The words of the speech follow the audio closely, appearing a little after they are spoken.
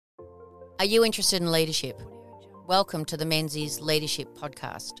Are you interested in leadership? Welcome to the Menzies Leadership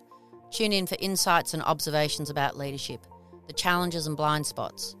Podcast. Tune in for insights and observations about leadership, the challenges and blind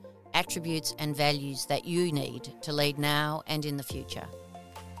spots, attributes and values that you need to lead now and in the future.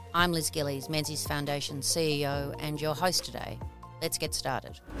 I'm Liz Gillies, Menzies Foundation CEO, and your host today. Let's get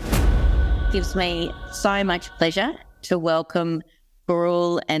started. It gives me so much pleasure to welcome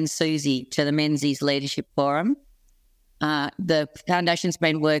Parul and Suzie to the Menzies Leadership Forum. The Foundation's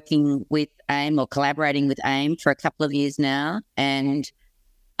been working with AIME or collaborating with AIME for a couple of years now, and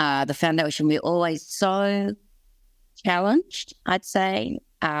the Foundation, we're always so challenged, I'd say,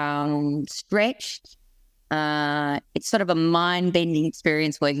 stretched. It's sort of a mind-bending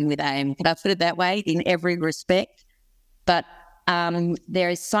experience working with AIME, could I put it that way, in every respect. But there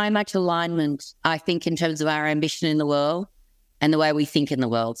is so much alignment, I think, in terms of our ambition in the world and the way we think in the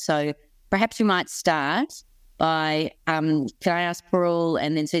world. So perhaps we might start by, can I ask Parul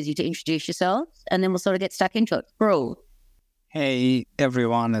and then Suzie to introduce yourselves, and then we'll sort of get stuck into it. Parul. Hey,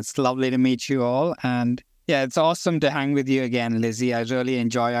 everyone. It's lovely to meet you all. And yeah, it's awesome to hang with you again, Lizzie. I really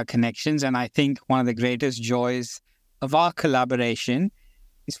enjoy our connections. And I think one of the greatest joys of our collaboration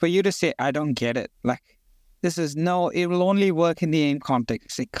is for you to say, I don't get it. Like, it will only work in the AIME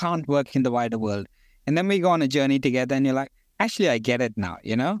context. It can't work in the wider world. And then we go on a journey together and you're like, actually, I get it now,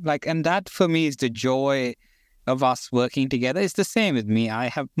 and that for me is the joy of us working together. It's the same with me. I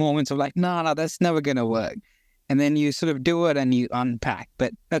have moments of like, no, that's never going to work. And then you sort of do it and you unpack.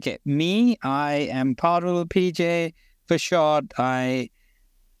 But okay, I am Parul, PJ for short. I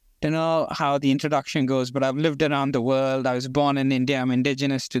don't know how the introduction goes, but I've lived around the world. I was born in India. I'm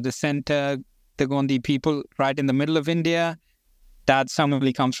indigenous to the center, the Gondi people right in the middle of India. Dad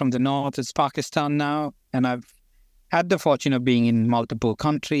somebody comes from the north. It's Pakistan now. And I've had the fortune of being in multiple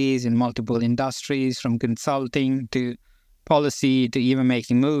countries, in multiple industries, from consulting to policy to even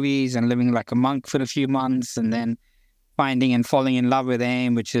making movies and living like a monk for a few months, and then finding and falling in love with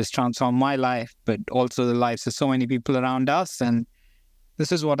AIME, which has transformed my life, but also the lives of so many people around us. And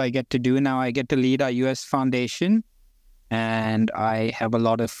this is what I get to do now. I get to lead our US Foundation, and I have a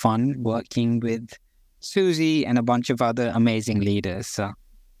lot of fun working with Suzie and a bunch of other amazing leaders. So,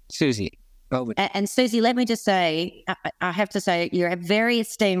 Suzie. And Suzie, let me just say, I have to say, you're a very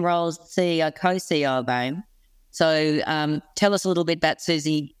esteemed role as CEO, co-CEO of AIME. So tell us a little bit about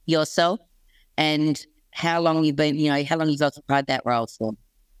Suzie yourself and how long you've occupied that role for.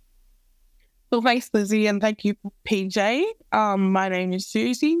 Well, thanks, Lizzie, and thank you, PJ. My name is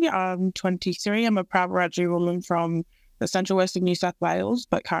Suzie. I'm 23. I'm a proud Wiradjuri woman from the central west of New South Wales,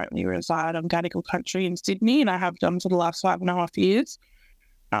 but currently reside on Gadigal country in Sydney, and I have done for the last 5.5 years.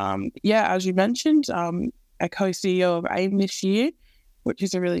 As you mentioned, a co-CEO of AIME this year, which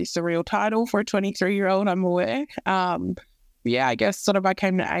is a really surreal title for a 23-year-old, I'm aware. I guess sort of I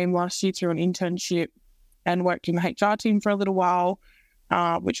came to AIME last year through an internship and worked in the HR team for a little while,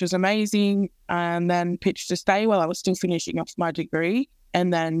 which was amazing, and then pitched to stay while I was still finishing off my degree,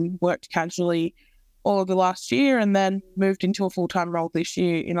 and then worked casually all of the last year, and then moved into a full-time role this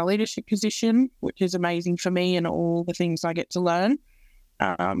year in a leadership position, which is amazing for me and all the things I get to learn.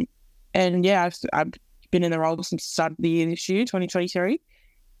 I've been in the role since the start of the year this year, 2023.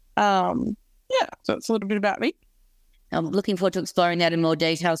 So it's a little bit about me. I'm looking forward to exploring that in more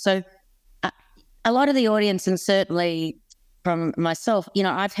detail. So a lot of the audience, and certainly from myself,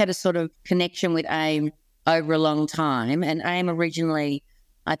 I've had a sort of connection with AIME over a long time. And AIME originally,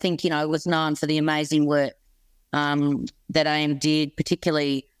 I think, was known for the amazing work that AIME did,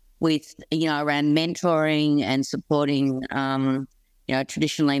 particularly with, around mentoring and supporting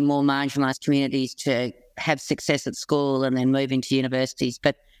traditionally more marginalised communities to have success at school and then move into universities.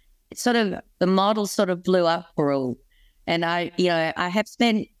 But it's sort of, the model sort of blew up for all. And I have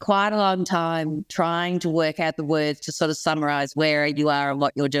spent quite a long time trying to work out the words to sort of summarise where you are and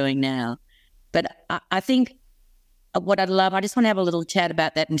what you're doing now. But I think what I'd love, I just want to have a little chat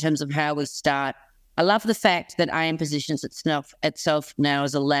about that in terms of how we start. I love the fact that AIME positions itself now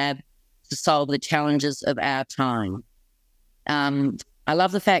as a lab to solve the challenges of our time. I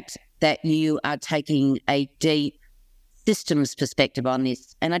love the fact that you are taking a deep systems perspective on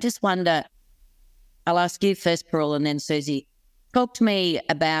this. And I just wonder, I'll ask you first, Parul, and then Suzie, talk to me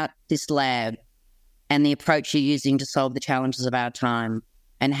about this lab and the approach you're using to solve the challenges of our time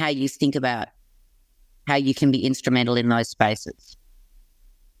and how you think about how you can be instrumental in those spaces.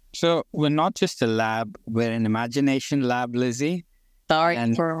 So we're not just a lab, we're an imagination lab, Lizzie. Sorry,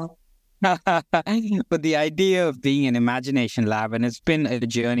 Parul. But the idea of being an imagination lab, and it's been a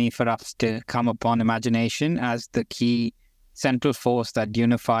journey for us to come upon imagination as the key central force that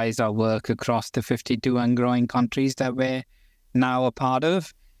unifies our work across the 52 and growing countries that we're now a part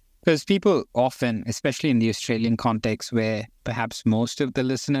of. Because people often, especially in the Australian context where perhaps most of the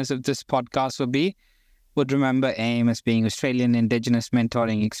listeners of this podcast would remember AIME as being Australian Indigenous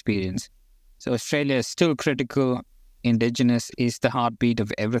Mentoring Experience. So Australia is still critical. Indigenous is the heartbeat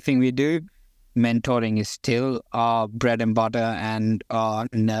of everything we do. Mentoring is still our bread and butter and our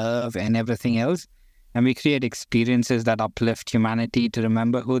nerve and everything else. And we create experiences that uplift humanity to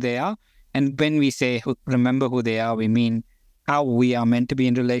remember who they are. And when we say remember who they are, we mean how we are meant to be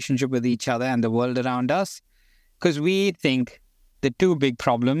in relationship with each other and the world around us. Because we think the two big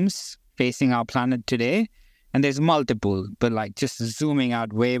problems facing our planet today, and there's multiple, but like just zooming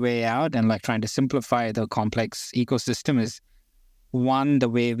out, way out, and like trying to simplify the complex ecosystem is one, the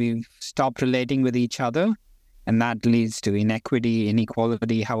way we've stopped relating with each other, and that leads to inequity,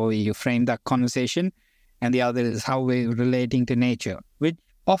 inequality, however you frame that conversation. And the other is how we're relating to nature, which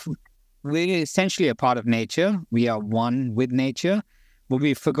often we're essentially a part of nature. We are one with nature, but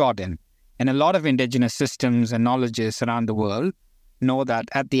we've forgotten. And a lot of indigenous systems and knowledges around the world know that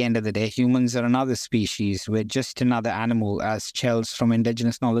at the end of the day, humans are another species. We're just another animal, as Chels from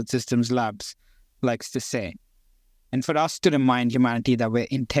Indigenous Knowledge Systems Labs likes to say. And for us to remind humanity that we're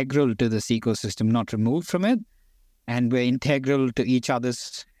integral to this ecosystem, not removed from it, and we're integral to each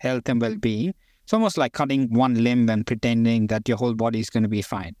other's health and well-being, it's almost like cutting one limb and pretending that your whole body is going to be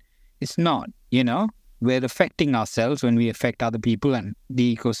fine. It's not, We're affecting ourselves when we affect other people and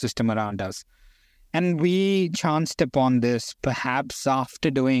the ecosystem around us. And we chanced upon this perhaps after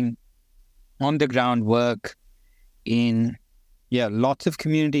doing on-the-ground work in, lots of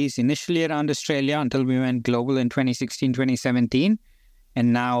communities, initially around Australia until we went global in 2016, 2017.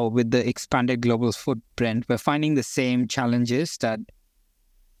 And now with the expanded global footprint, we're finding the same challenges that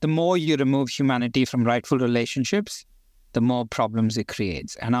the more you remove humanity from rightful relationships, the more problems it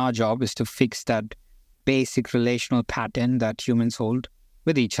creates. And our job is to fix that basic relational pattern that humans hold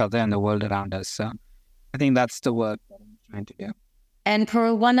with each other and the world around us. So I think that's the work that I'm trying to do. And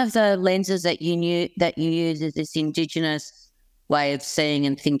Parul, one of the lenses that you use is this indigenous way of seeing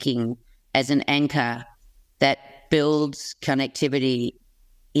and thinking as an anchor that builds connectivity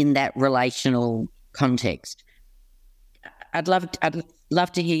in that relational context. I'd love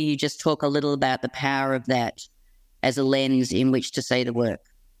to hear you just talk a little about the power of that as a lens in which to see the work.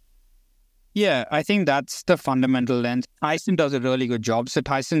 Yeah, I think that's the fundamental lens. Tyson does a really good job. So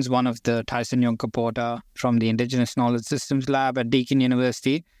Tyson's one of the Tyson Yunkaporta from the Indigenous Knowledge Systems Lab at Deakin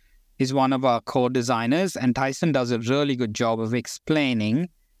University. He's one of our core designers, and Tyson does a really good job of explaining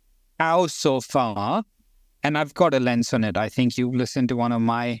how so far, and I've got a lens on it. I think you've listened to one of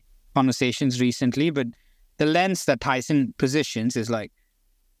my conversations recently, but the lens that Tyson positions is like,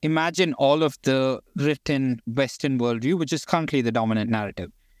 imagine all of the written Western worldview, which is currently the dominant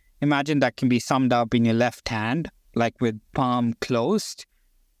narrative. Imagine that can be summed up in your left hand, like with palm closed,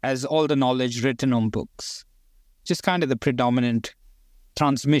 as all the knowledge written on books. Just kind of the predominant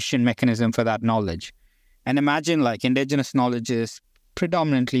transmission mechanism for that knowledge. And imagine like indigenous knowledge is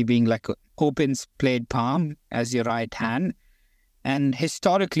predominantly being like an open splayed palm as your right hand. And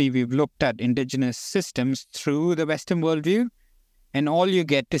historically, we've looked at indigenous systems through the Western worldview, and all you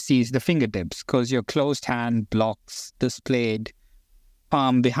get to see is the fingertips because your closed hand blocks the splayed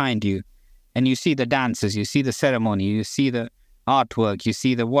palm behind you. And you see the dances, you see the ceremony, you see the artwork, you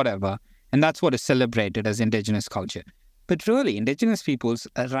see the whatever. And that's what is celebrated as indigenous culture. But really, indigenous peoples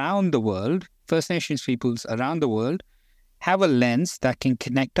around the world, First Nations peoples around the world, have a lens that can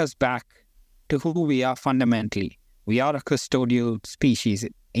connect us back to who we are fundamentally. We are a custodial species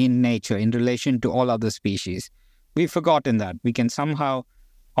in nature in relation to all other species. We've forgotten that. We can somehow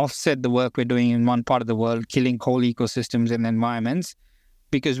offset the work we're doing in one part of the world, killing whole ecosystems and environments,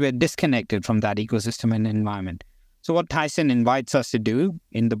 because we're disconnected from that ecosystem and environment. So what Tyson invites us to do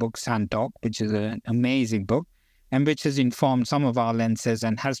in the book Sand Talk, which is an amazing book, and which has informed some of our lenses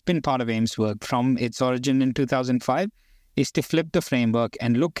and has been part of AIME's work from its origin in 2005, is to flip the framework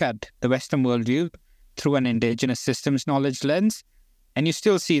and look at the Western worldview through an indigenous systems knowledge lens. And you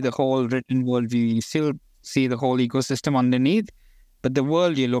still see the whole written worldview, you still see the whole ecosystem underneath, but the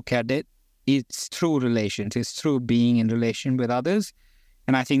world you look at it's through relations, it's through being in relation with others.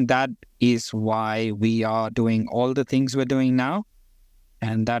 And I think that is why we are doing all the things we're doing now.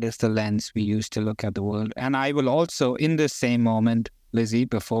 And that is the lens we use to look at the world. And I will also, in this same moment, Lizzie,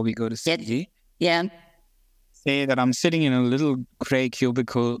 before we go to Suzie, say that I'm sitting in a little grey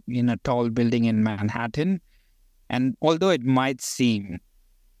cubicle in a tall building in Manhattan. And although it might seem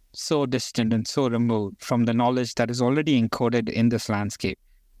so distant and so removed from the knowledge that is already encoded in this landscape,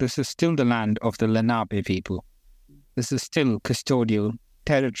 this is still the land of the Lenape people. This is still custodial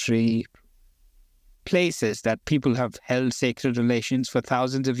territory, places that people have held sacred relations for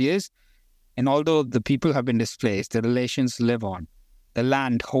thousands of years. And although the people have been displaced, the relations live on. The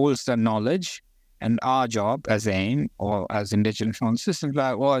land holds the knowledge, and our job as AIME or as Indigenous Knowledge Systems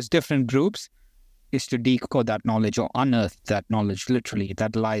or as different groups is to decode that knowledge or unearth that knowledge literally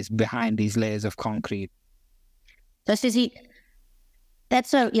that lies behind these layers of concrete. So, Suzie,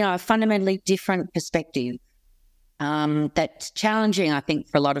 that's a fundamentally different perspective. That's challenging, I think,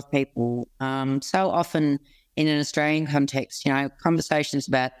 for a lot of people. So often in an Australian context, conversations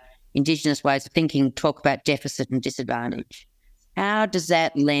about Indigenous ways of thinking talk about deficit and disadvantage. How does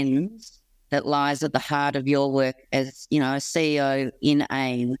that lens that lies at the heart of your work as, a CEO in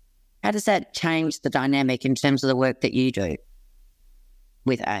AIME, how does that change the dynamic in terms of the work that you do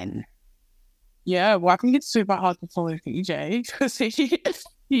with AIME? Yeah, well, I think it's super hard to follow PJ because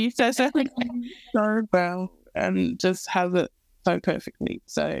he says everything so well and just has it so perfectly.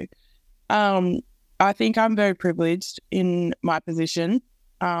 So I think I'm very privileged in my position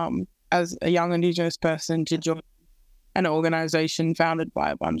as a young Indigenous person to join an organisation founded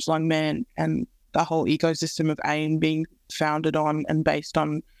by a bunch of young men, and the whole ecosystem of AIME being founded on and based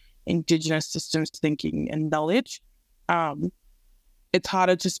on Indigenous systems thinking and knowledge. It's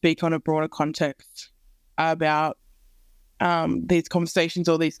harder to speak on a broader context about these conversations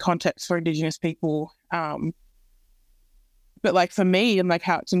or these contexts for Indigenous people. But like for me and like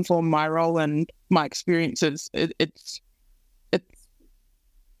how it's informed my role and my experiences, it's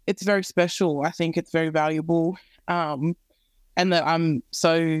very special. I think it's very valuable. And that I'm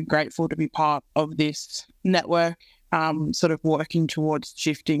so grateful to be part of this network, sort of working towards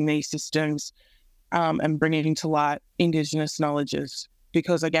shifting these systems and bringing to light Indigenous knowledges,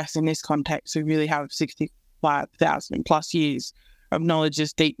 because I guess in this context, we really have 65,000 plus years of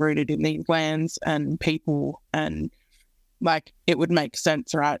knowledges deep rooted in these lands and people, and like it would make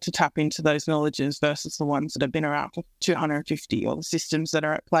sense, right, to tap into those knowledges versus the ones that have been around for 250, or the systems that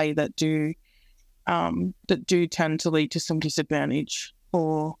are at play that do tend to lead to some disadvantage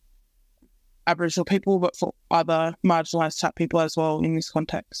for Aboriginal people, but for other marginalised type people as well in this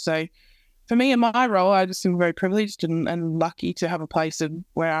context. So for me in my role, I just feel very privileged and lucky to have a place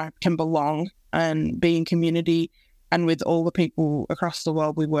where I can belong and be in community and with all the people across the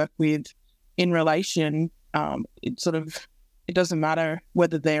world we work with in relation. It doesn't matter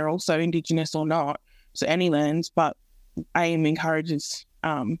whether they're also Indigenous or not, so any lands, but AIME encourages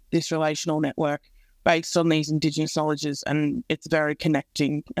this relational network based on these Indigenous knowledges, and it's very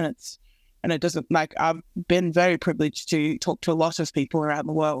connecting, and it doesn't, like, I've been very privileged to talk to a lot of people around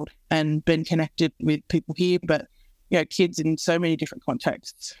the world and been connected with people here, but kids in so many different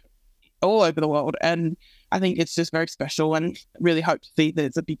contexts all over the world, and I think it's just very special, and really hope to see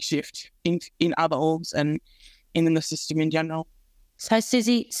there's a big shift in other orgs and in the system in general. So,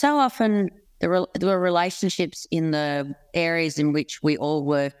 Suzie, so often the relationships in the areas in which we all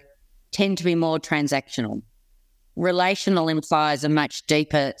work tend to be more transactional. Relational implies a much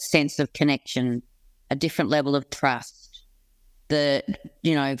deeper sense of connection, a different level of trust,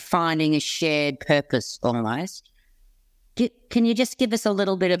 finding a shared purpose almost. Can you just give us a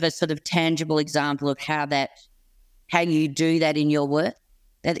little bit of a sort of tangible example of how you do that in your work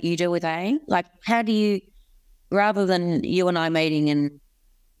that you do with AIME? Like, how do you, rather than you and I meeting and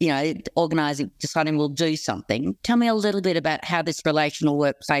organising, deciding we'll do something, tell me a little bit about how this relational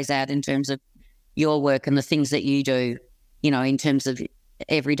work plays out in terms of your work and the things that you do, in terms of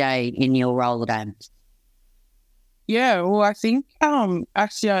every day in your role at AIME. Yeah, well, I think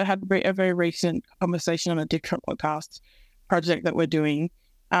actually I had a very recent conversation on a different podcast project that we're doing,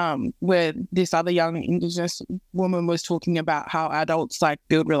 where this other young Indigenous woman was talking about how adults like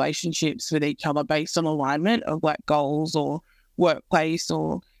build relationships with each other based on alignment of like goals or workplace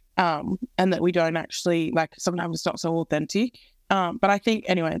or and that we don't actually, like, sometimes it's not so authentic. But I think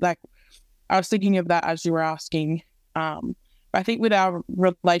anyway, like I was thinking of that as you were asking. I think with our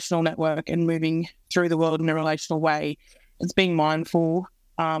relational network and moving through the world in a relational way, it's being mindful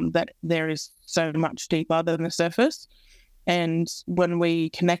that there is so much deeper than the surface. And when we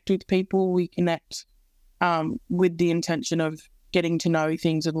connect with people, we connect with the intention of getting to know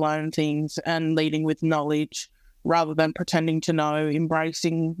things and learn things and leading with knowledge rather than pretending to know,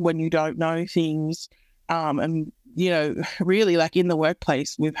 embracing when you don't know things. And, really, like in the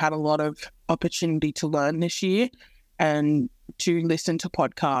workplace, we've had a lot of opportunity to learn this year and to listen to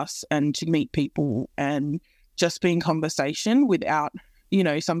podcasts and to meet people and just be in conversation without,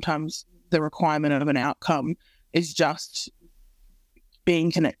 sometimes the requirement of an outcome is just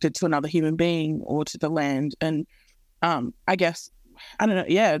being connected to another human being or to the land. And I guess,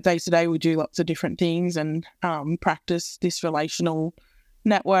 day to day we do lots of different things and practice this relational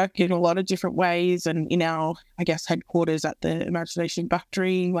network in a lot of different ways. And in our, I guess, headquarters at the Imagination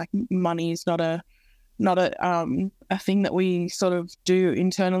Factory, like money is not a thing that we sort of do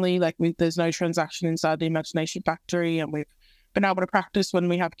internally. Like there's no transaction inside the Imagination Factory, and we've been able to practice when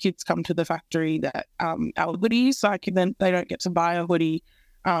we have kids come to the factory that our hoodies, like then they don't get to buy a hoodie,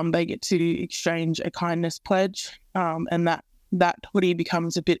 they get to exchange a kindness pledge, and that hoodie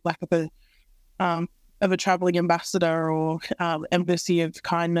becomes a bit like of a traveling ambassador or embassy of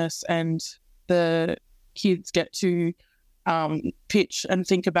kindness, and the kids get to pitch and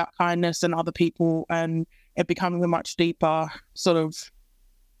think about kindness and other people, and it becomes a much deeper sort of,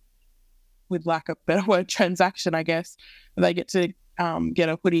 with lack of a better word, transaction, I guess. They get to get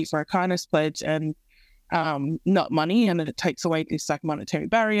a hoodie for a kindness pledge and not money, and it takes away this like monetary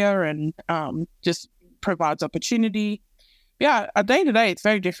barrier and just provides opportunity. Yeah, a day to day, it's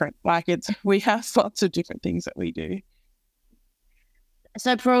very different. Like we have lots of different things that we do.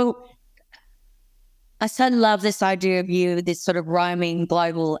 So, Parul, I so love this idea of you, this sort of roaming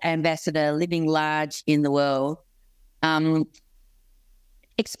global ambassador, living large in the world.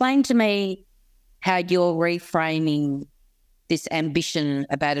 Explain to me how you're reframing this ambition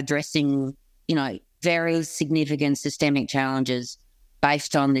about addressing, very significant systemic challenges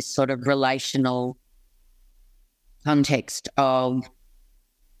based on this sort of relational context of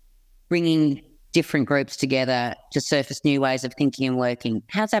bringing different groups together to surface new ways of thinking and working.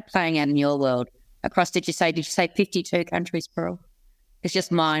 How's that playing out in your world? Across, did you say 52 countries, Parul? It's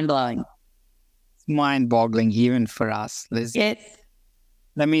just mind-blowing. It's mind-boggling even for us, Liz. Yes.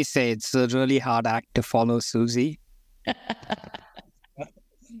 Let me say, it's a really hard act to follow Suzie.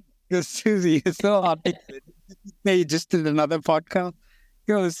 Because Suzie is so articulate. Hey, just did another podcast.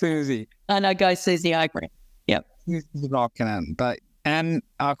 Go, Suzie. I know, go, Suzie. I agree. Yep. She's rocking it. And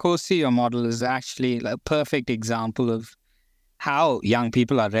our co-CEO model is actually a perfect example of how young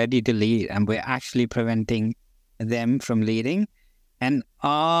people are ready to lead, and we're actually preventing them from leading. And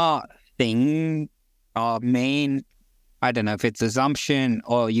our main, I don't know if it's assumption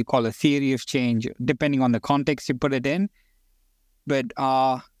or you call it theory of change, depending on the context you put it in. But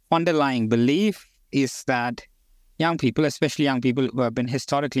our underlying belief is that young people, especially young people who have been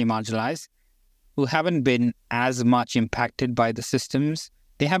historically marginalized, who haven't been as much impacted by the systems,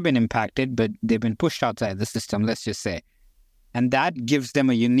 they have been impacted, but they've been pushed outside the system, let's just say. And that gives them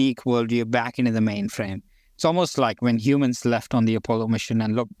a unique worldview back into the mainframe. It's almost like when humans left on the Apollo mission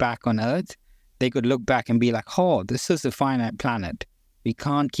and looked back on Earth, they could look back and be like, oh, this is a finite planet. We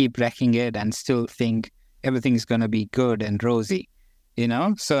can't keep wrecking it and still think everything's going to be good and rosy,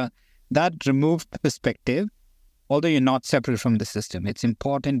 So that removed perspective, although you're not separate from the system, it's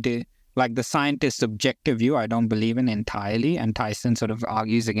important to, like the scientist's objective view, I don't believe in entirely, and Tyson sort of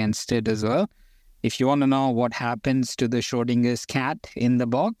argues against it as well. If you want to know what happens to the Schrodinger's cat in the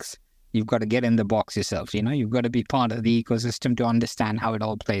box, you've got to get in the box yourself, You've got to be part of the ecosystem to understand how it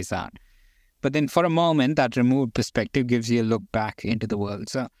all plays out. But then for a moment, that removed perspective gives you a look back into the world.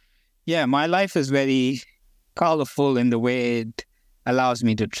 So, yeah, my life is very colorful in the way it allows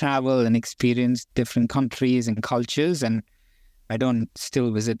me to travel and experience different countries and cultures. And I don't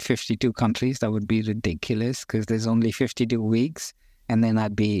still visit 52 countries. That would be ridiculous because there's only 52 weeks. And then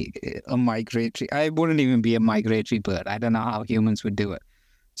I'd be a migratory. I wouldn't even be a migratory bird. I don't know how humans would do it.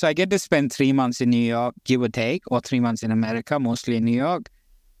 So I get to spend 3 months in New York, give or take, or 3 months in America, mostly in New York.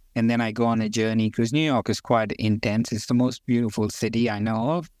 And then I go on a journey because New York is quite intense. It's the most beautiful city I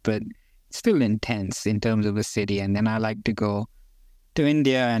know of, but it's still intense in terms of a city. And then I like to go to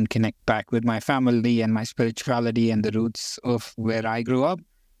India and connect back with my family and my spirituality and the roots of where I grew up.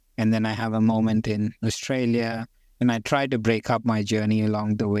 And then I have a moment in Australia, and I try to break up my journey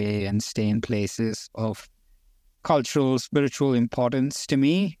along the way and stay in places of cultural, spiritual importance to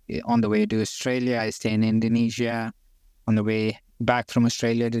me. On the way to Australia, I stay in Indonesia. On the way back from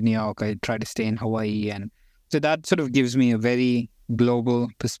Australia to New York, I try to stay in Hawaii. And so that sort of gives me a very global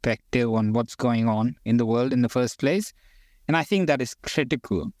perspective on what's going on in the world in the first place. And I think that is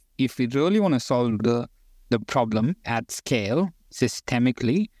critical. If we really want to solve the problem at scale,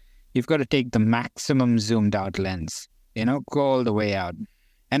 systemically, you've got to take the maximum zoomed out lens, go all the way out.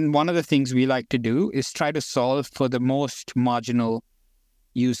 And one of the things we like to do is try to solve for the most marginal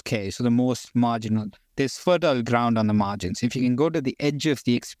use case, or the most marginal. There's fertile ground on the margins. If you can go to the edge of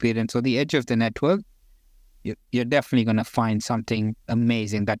the experience or the edge of the network, you're definitely going to find something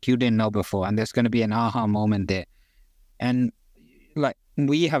amazing that you didn't know before. And there's going to be an aha moment there. And like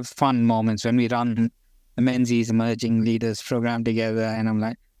we have fun moments when we run the Menzies Emerging Leaders program together. And I'm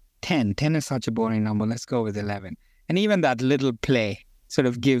like, 10 is such a boring number. Let's go with 11. And even that little play sort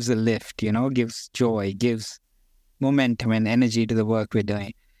of gives a lift, gives joy, gives momentum and energy to the work we're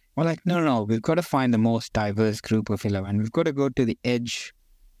doing. We're like, no, we've got to find the most diverse group of 11. We've got to go to the edge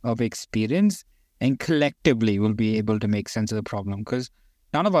of experience, and collectively we'll be able to make sense of the problem, because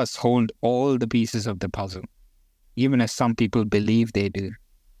none of us hold all the pieces of the puzzle, even if some people believe they do.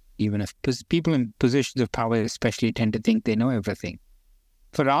 Even if people in positions of power especially tend to think they know everything.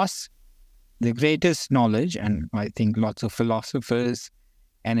 For us, the greatest knowledge, and I think lots of philosophers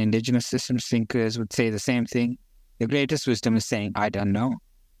and indigenous systems thinkers would say the same thing, the greatest wisdom is saying, I don't know.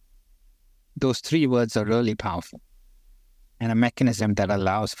 Those 3 words are really powerful, and a mechanism that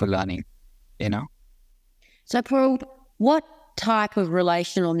allows for learning, So, Parul, what type of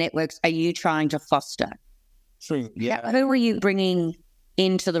relational networks are you trying to foster? True. Yeah. Who are you bringing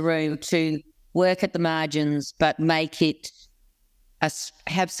into the room to work at the margins, but make it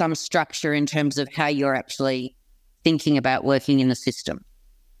have some structure in terms of how you're actually thinking about working in the system?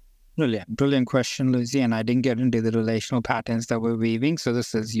 Brilliant question, Lucy. And I didn't get into the relational patterns that we're weaving, so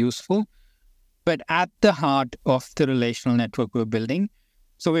this is useful. But at the heart of the relational network we're building,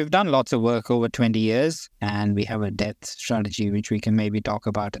 so we've done lots of work over 20 years, and we have a depth strategy, which we can maybe talk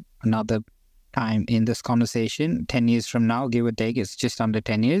about another time in this conversation. 10 years from now, give or take, it's just under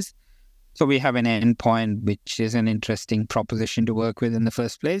 10 years. So we have an endpoint, which is an interesting proposition to work with in the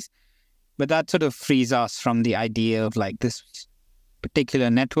first place. But that sort of frees us from the idea of like this particular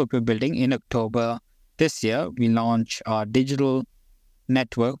network we're building. In October this year, we launch our digital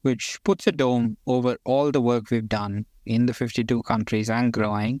network, which puts a dome over all the work we've done in the 52 countries and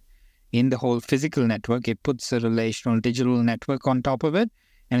growing. In the whole physical network, it puts a relational digital network on top of it,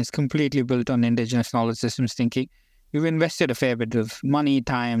 and it's completely built on indigenous knowledge systems thinking. We've invested a fair bit of money,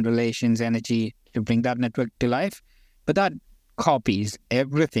 time, relations, energy to bring that network to life, but that copies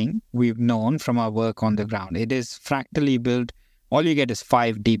everything we've known from our work on the ground. It is fractally built. All you get is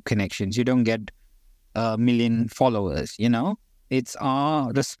 5 deep connections. You don't get 1 million followers, It's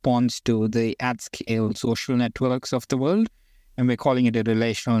our response to the at-scale social networks of the world, and we're calling it a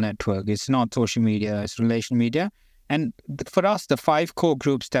relational network. It's not social media, it's relational media. And for us, the 5 core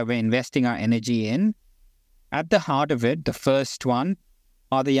groups that we're investing our energy in, at the heart of it, the first one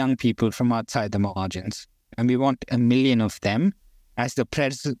are the young people from outside the margins. And we want 1 million of them as the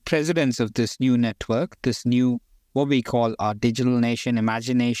presidents of this new network, this new, what we call our digital nation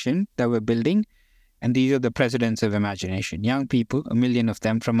imagination that we're building. And these are the presidents of imagination. Young people, 1 million of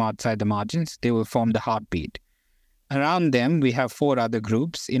them from outside the margins, they will form the heartbeat. Around them, we have 4 other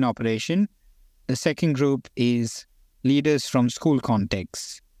groups in operation. The second group is leaders from school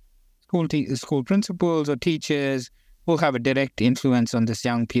contexts. School principals or teachers who have a direct influence on this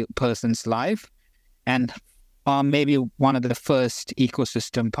young person's life and are maybe one of the first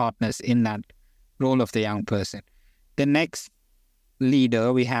ecosystem partners in that role of the young person. The next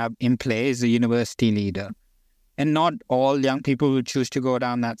leader we have in play is the university leader. And not all young people will choose to go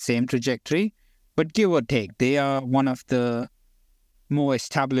down that same trajectory, but give or take, they are one of the more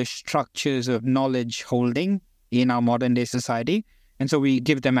established structures of knowledge holding in our modern day society. And so we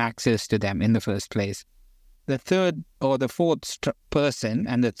give them access to them in the first place. The third or the fourth person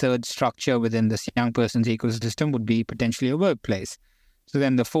and the third structure within this young person's ecosystem would be potentially a workplace. So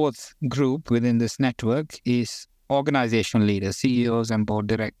then the fourth group within this network is organizational leaders, CEOs and board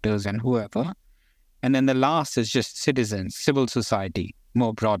directors and whoever. And then the last is just citizens, civil society,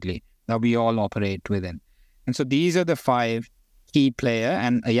 more broadly, that we all operate within. And so these are the 5 key player,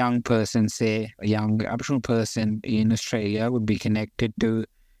 and a young person, say a young Aboriginal person in Australia would be connected to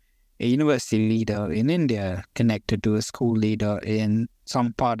a university leader in India, connected to a school leader in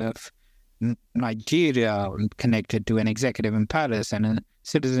some part of Nigeria, connected to an executive in Paris and a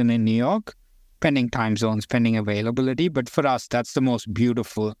citizen in New York, pending time zones, pending availability. But for us, that's the most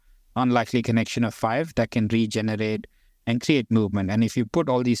beautiful, unlikely connection of 5 that can regenerate and create movement. And if you put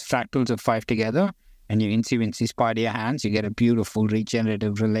all these fractals of 5 together and you incy spider your hands, you get a beautiful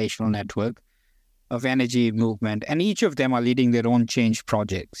regenerative relational network of energy, movement. And each of them are leading their own change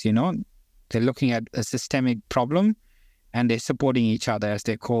projects, They're looking at a systemic problem and they're supporting each other as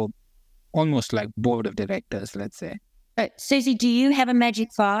they call almost like board of directors, let's say. Suzie, do you have a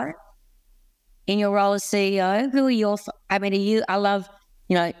magic 5 in your role as CEO? Who are your, I love,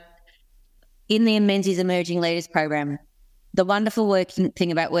 in the Menzies Emerging Leaders Program, the wonderful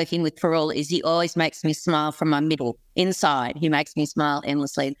thing about working with Parul is he always makes me smile from my middle inside. He makes me smile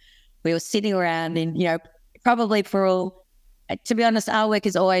endlessly. We were sitting around and, probably Parul, to be honest, our work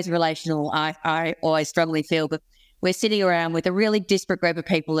is always relational. I always strongly feel, but we're sitting around with a really disparate group of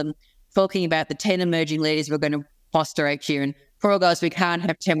people and talking about the 10 emerging leaders we're going to foster each year. And Parul goes, we can't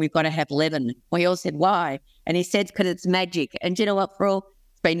have 10, we've got to have 11. We all said, why? And he said, because it's magic. And do you know what, Parul?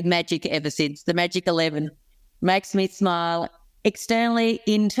 It's been magic ever since, the magic 11. makes me smile externally,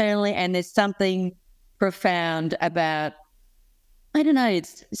 internally, and there's something profound about, I don't know,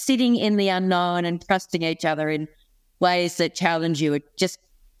 it's sitting in the unknown and trusting each other in ways that challenge you. It just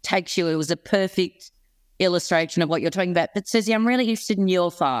takes you. It was a perfect illustration of what you're talking about. But Suzie, I'm really interested in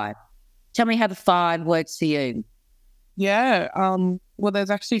your 5. Tell me how the 5 works for you. Yeah. Well, there's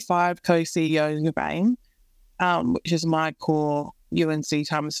actually 5 co-CEOs of AIME, which is my core UNC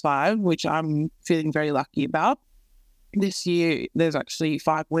times 5, which I'm feeling very lucky about. This year, there's actually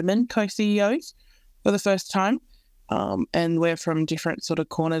 5 women co-CEOs for the first time. And we're from different sort of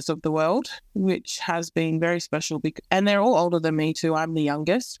corners of the world, which has been very special. And they're all older than me too. I'm the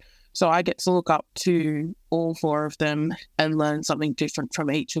youngest. So I get to look up to all 4 of them and learn something different from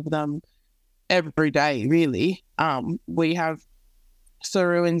each of them every day, really. We have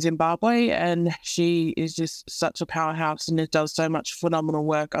Saru in Zimbabwe, and she is just such a powerhouse and it does so much phenomenal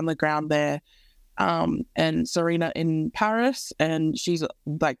work on the ground there. And Serena in Paris, and she's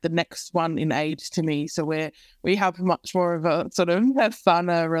like the next one in age to me. So we have much more of a sort of a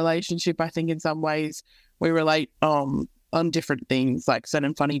funner relationship, I think, in some ways. We relate on different things, like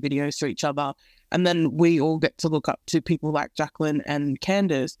sending funny videos to each other. And then we all get to look up to people like Jacqueline and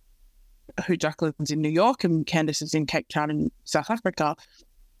Candace, who Jacqueline's in New York and Candace is in Cape Town in South Africa,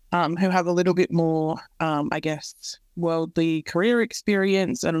 who have a little bit more, I guess, worldly career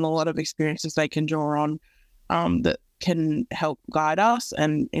experience and a lot of experiences they can draw on that can help guide us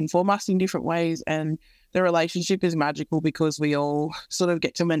and inform us in different ways. And the relationship is magical because we all sort of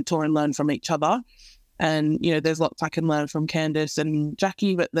get to mentor and learn from each other. And, you know, there's lots I can learn from Candace and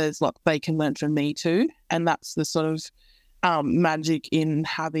Jackie, but there's lots they can learn from me too. And that's the sort of magic in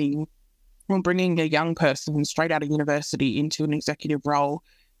bringing a young person straight out of university into an executive role.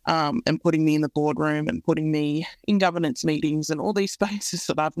 And putting me in the boardroom and putting me in governance meetings and all these spaces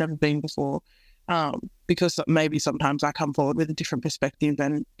that I've never been before, because maybe sometimes I come forward with a different perspective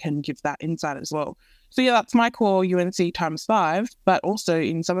and can give that insight as well. So yeah, that's my core UNC times 5, but also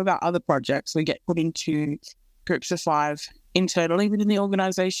in some of our other projects, we get put into groups of 5 internally within the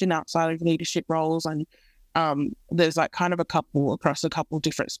organisation outside of leadership roles. And there's like kind of a couple across a couple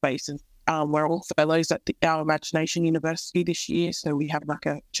different spaces. We're all fellows at our Imagination University this year, so we have like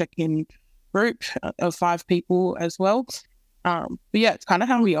a check-in group of 5 people as well. But yeah, it's kind of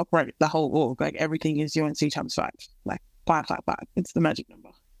how we operate the whole org. Like everything is UNC times 5, like 5, 5, 5. It's the magic number.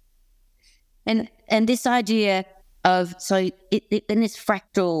 And this idea of, so in this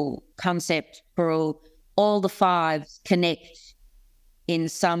fractal concept, Parul, all the 5s connect in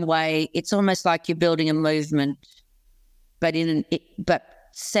some way. It's almost like you're building a movement, but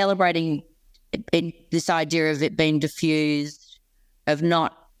celebrating this idea of it being diffused, of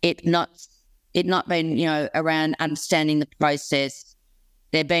it not being, you know, around understanding the process,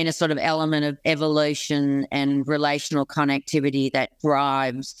 there being a sort of element of evolution and relational connectivity that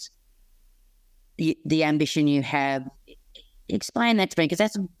drives the ambition you have. Explain that to me, because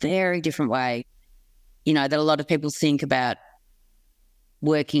that's a very different way, you know, that a lot of people think about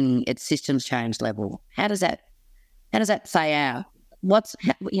working at systems change level. How does that play out? What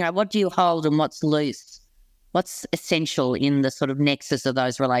do you hold and what's loose? What's essential in the sort of nexus of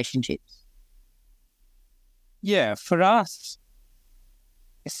those relationships? Yeah, for us,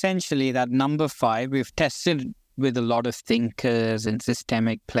 essentially that number 5, we've tested with a lot of thinkers and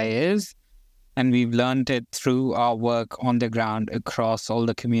systemic players, and we've learned it through our work on the ground across all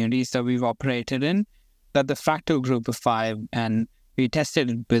the communities that we've operated in, that the fractal group of 5, and we tested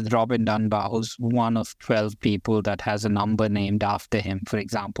it with Robin Dunbar, who's one of 12 people that has a number named after him, for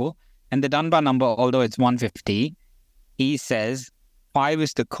example. And the Dunbar number, although it's 150, he says 5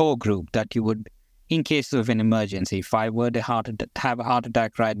 is the core group that you would, in case of an emergency, if I were to have a heart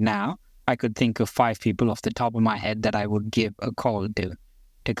attack right now, I could think of 5 people off the top of my head that I would give a call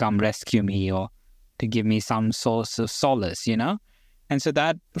to come rescue me or to give me some source of solace, you know? And so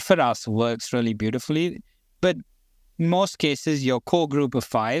that, for us, works really beautifully. But in most cases, your core group of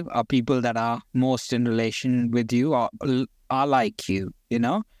 5 are people that are most in relation with you or are like you, you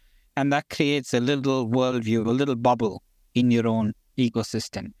know? And that creates a little worldview, a little bubble in your own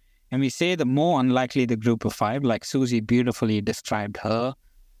ecosystem. And we say the more unlikely the group of 5, like Suzie beautifully described her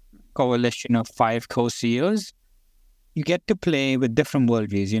coalition of 5 co-CEOs, you get to play with different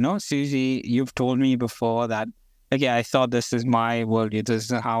worldviews, you know? Suzie, you've told me before that, okay, I thought this is my worldview,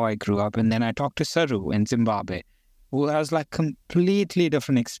 this is how I grew up. And then I talked to Saru in Zimbabwe, who has like completely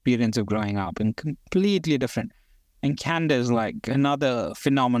different experience of growing up and completely different. And Candace, like another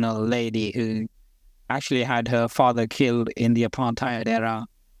phenomenal lady who actually had her father killed in the apartheid era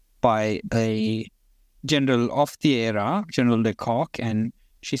by a general of the era, General de Kock, and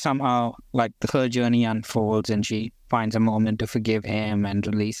she somehow, like, her journey unfolds and she finds a moment to forgive him and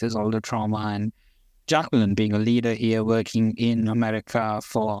releases all the trauma. And Jacqueline, being a leader here, working in America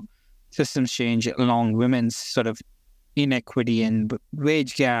for systems change along women's sort of inequity and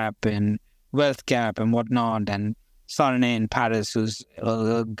wage gap and wealth gap and whatnot. And Sarne in Paris, who's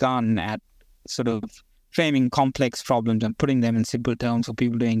a gun at sort of framing complex problems and putting them in simple terms for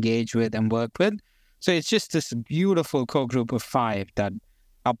people to engage with and work with. So it's just this beautiful core group of 5 that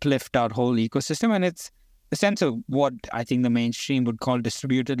uplift our whole ecosystem. And it's a sense of what I think the mainstream would call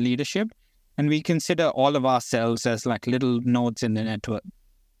distributed leadership. And we consider all of ourselves as like little nodes in the network.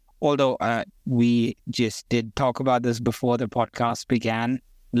 Although we just did talk about this before the podcast began,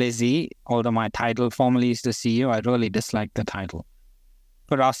 Lizzie, although my title formally is the CEO, I really dislike the title.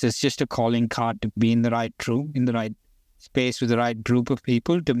 For us, it's just a calling card to be in the right room, in the right space with the right group of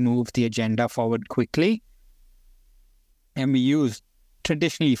people to move the agenda forward quickly. And we use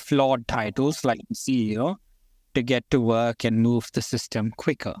traditionally flawed titles like CEO to get to work and move the system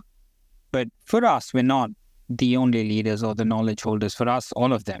quicker. But for us, we're not the only leaders or the knowledge holders. For us,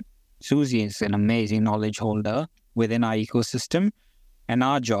 all of them. Suzie is an amazing knowledge holder within our ecosystem. And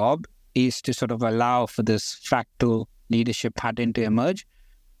our job is to sort of allow for this fractal leadership pattern to emerge.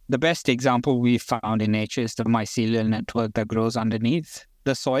 The best example we found in nature is the mycelial network that grows underneath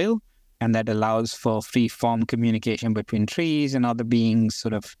the soil and that allows for free-form communication between trees and other beings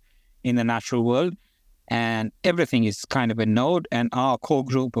sort of in the natural world. And everything is kind of a node, and our core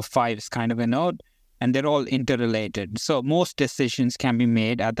group of 5 is kind of a node, and they're all interrelated. So most decisions can be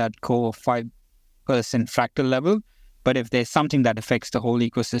made at that core 5-person fractal level. But if there's something that affects the whole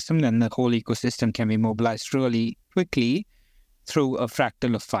ecosystem, then the whole ecosystem can be mobilized really quickly through a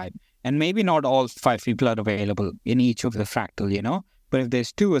fractal of 5. And maybe not all 5 people are available in each of the fractal, but if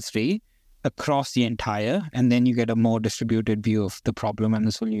there's 2 or 3 across the entire, and then you get a more distributed view of the problem and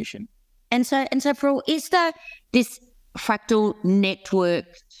the solution. And so, Parul, is this fractal network?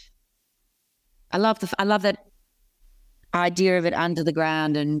 I love that idea of it under the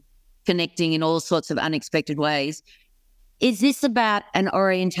ground and connecting in all sorts of unexpected ways. Is this about an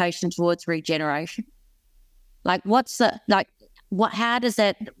orientation towards regeneration? Like, what are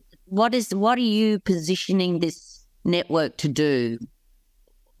you positioning this network to do?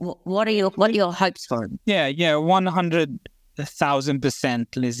 What are your hopes for it? Yeah,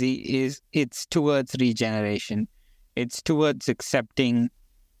 100,000%, Lizzie, it's towards regeneration. It's towards accepting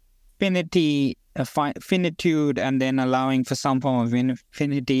finitude and then allowing for some form of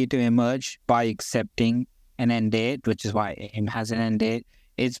infinity to emerge by accepting an end date, which is why AIME has an end date.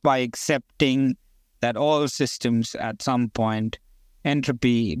 It's by accepting that all systems at some point,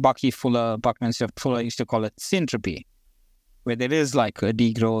 entropy, Buckminster Fuller used to call it syntropy, where there is like a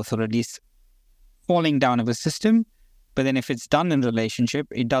degrowth or at least falling down of a system. But then if it's done in relationship,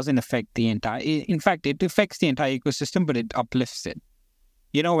 it doesn't affect the entire... In fact, it affects the entire ecosystem, but it uplifts it.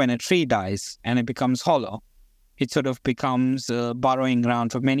 When a tree dies and it becomes hollow, it sort of becomes a burrowing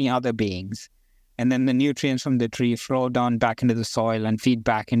ground for many other beings. And then the nutrients from the tree flow down back into the soil and feed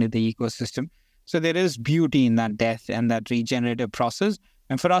back into the ecosystem. So there is beauty in that death and that regenerative process.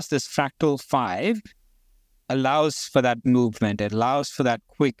 And for us, this fractal 5 allows for that movement. It allows for that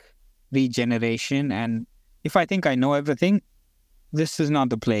quick regeneration. And if I think I know everything, this is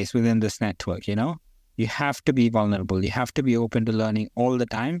not the place within this network, You have to be vulnerable. You have to be open to learning all the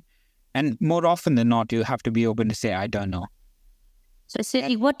time. And more often than not, you have to be open to say, I don't know. So,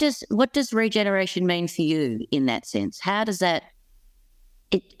 Suzie, what does regeneration mean for you in that sense? How does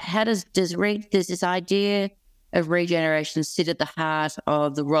this idea of regeneration sit at the heart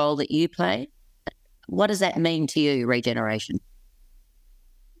of the role that you play? What does that mean to you, regeneration?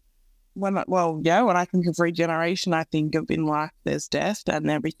 When I think of regeneration, I think of in life there's death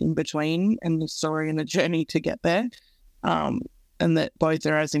and everything between, and the story and the journey to get there, and that both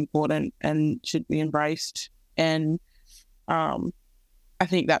are as important and should be embraced. And I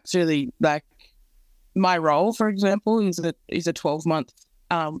think that's really like my role, for example, is a 12-month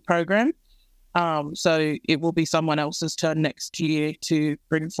program. So it will be someone else's turn next year to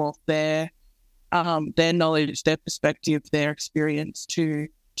bring forth their knowledge, their perspective, their experience to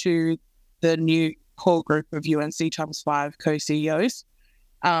the new core group of UNC x5 co-CEOs.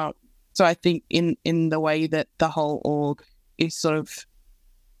 So I think in the way that the whole org is sort of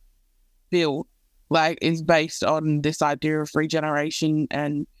built, is based on this idea of regeneration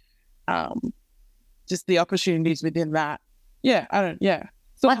and just the opportunities within that. So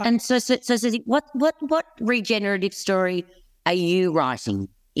what regenerative story are you writing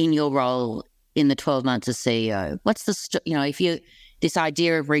in your role in the 12 months as CEO? What's the this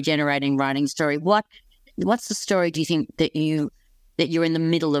idea of regenerating, writing story? What's the story do you think that that you're in the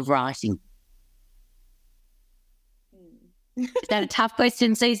middle of writing? Is that a tough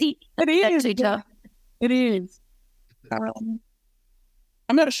question, Suzie? It is. Too tough? It is.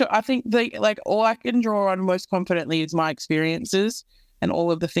 I'm not sure. I think all I can draw on most confidently is my experiences and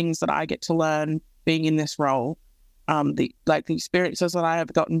all of the things that I get to learn being in this role. The experiences that I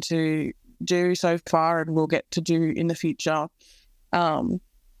have gotten to do so far and will get to do in the future.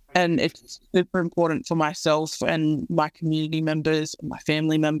 And it's super important for myself and my community members, and my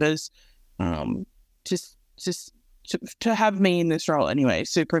family members, just to have me in this role anyway.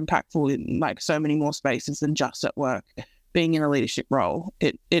 Super impactful in like so many more spaces than just at work. Being in a leadership role,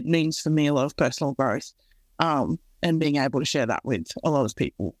 it means for me a lot of personal growth, and being able to share that with a lot of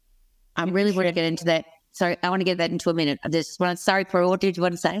people. I really want to get into that. Sorry, I want to get that into a minute. Sorry, Parul, did you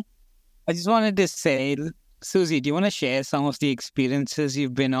want to say? I just wanted to say, Suzie, do you want to share some of the experiences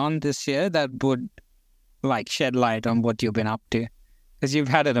you've been on this year that would like shed light on what you've been up to? Because you've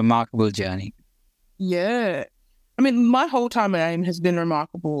had a remarkable journey. Yeah. I mean, my whole time at AIME has been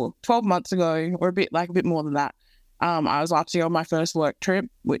remarkable. 12 months ago, or a bit more than that, I was actually on my first work trip,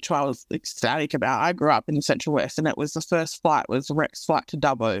 which I was ecstatic about. I grew up in the Central West, and it was the first flight, was Rex flight to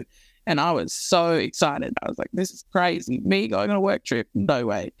Dubbo. And I was so excited. I was like, this is crazy. Me going on a work trip? No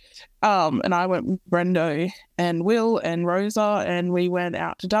way. And I went with Brendo and Will and Rosa, and we went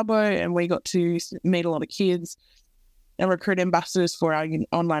out to Dubbo, and we got to meet a lot of kids and recruit ambassadors for our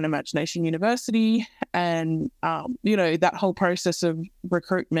online imagination university. And, that whole process of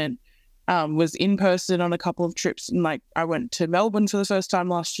recruitment was in person on a couple of trips. And like, I went to Melbourne for the first time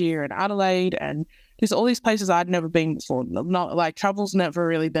last year, and Adelaide, and just all these places I'd never been before. Not like travel's never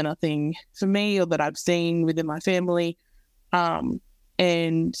really been a thing for me, or that I've seen within my family.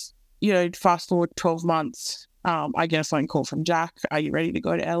 And, fast forward 12 months, I get a phone call from Jack. Are you ready to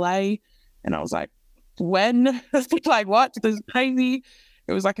go to LA? And I was like, when? Like, what? This is crazy.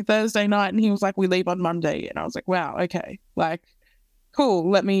 It was like a Thursday night, and he was like, we leave on Monday. And I was like, wow, okay. Like, cool.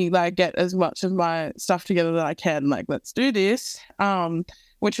 Let me like get as much of my stuff together that I can. Like, let's do this.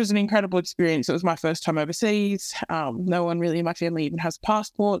 Which was an incredible experience. It was my first time overseas. No one really in my family even has a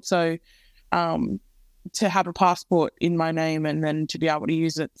passport. So to have a passport in my name and then to be able to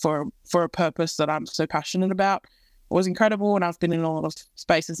use it for a purpose that I'm so passionate about was incredible. And I've been in a lot of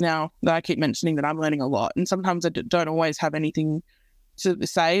spaces now that I keep mentioning that I'm learning a lot. And sometimes I don't always have anything to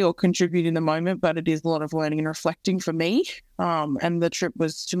say or contribute in the moment, but it is a lot of learning and reflecting for me. And the trip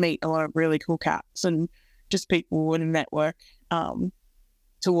was to meet a lot of really cool cats and just people in a network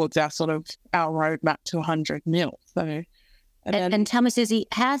towards our roadmap to 100 mil. So, and tell me, Suzie,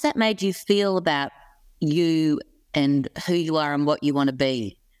 how's that made you feel about you and who you are and what you want to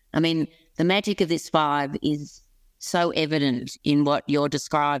be? I mean, the magic of this 5 is so evident in what you're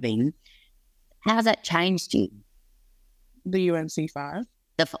describing. How's that changed you? The UMC 5?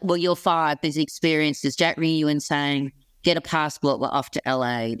 Your 5 is experiences. Jack ringing you and saying, get a passport, we're off to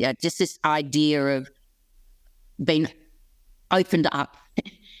LA. Just this idea of being opened up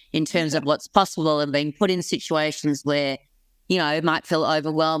in terms of what's possible and being put in situations where, it might feel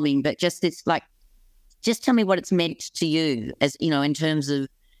overwhelming, but just this, like, just tell me what it's meant to you as, in terms of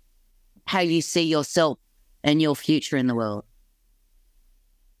how you see yourself and your future in the world.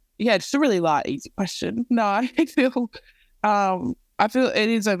 Yeah, just a really light, easy question. No, I feel it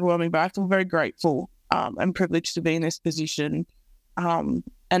is overwhelming, but I feel very grateful and privileged to be in this position,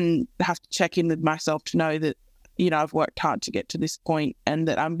 and have to check in with myself to know that, I've worked hard to get to this point and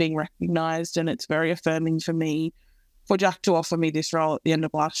that I'm being recognised, and it's very affirming for me for Jack to offer me this role at the end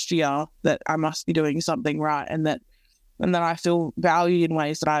of last year, that I must be doing something right, and that I feel valued in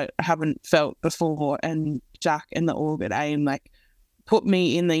ways that I haven't felt before. And Jack and the org at AIME put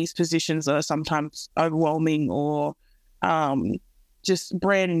me in these positions that are sometimes overwhelming or just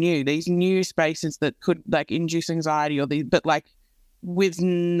brand new, these new spaces that could induce anxiety but with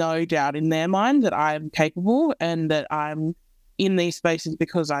no doubt in their mind that I am capable and that I'm in these spaces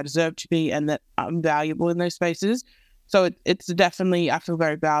because I deserve to be and that I'm valuable in those spaces. So it's definitely, I feel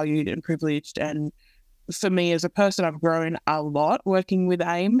very valued and privileged. And for me as a person, I've grown a lot working with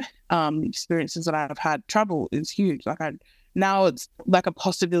AIME. The experiences that I've had, travel is huge. Now it's like a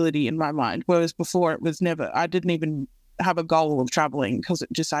possibility in my mind, whereas before it was never. I didn't even have a goal of traveling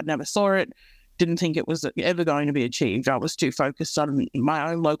because I never saw it, didn't think it was ever going to be achieved. I was too focused on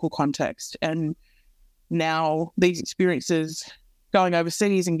my own local context. And now these experiences, going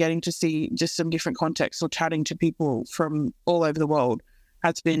overseas and getting to see just some different contexts or chatting to people from all over the world,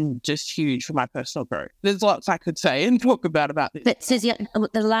 has been just huge for my personal growth. There's lots I could say and talk about this. But Suzie,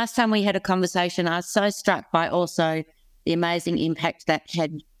 the last time we had a conversation, I was so struck by also the amazing impact that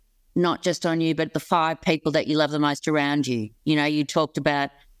had not just on you, but the 5 people that you love the most around you. You know, you talked about,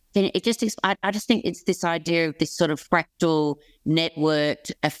 it just, I just think it's this idea of this sort of fractal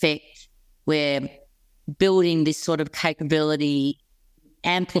networked effect where building this sort of capability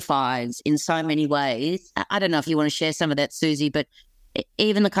amplifies in so many ways. I don't know if you want to share some of that, Suzie, but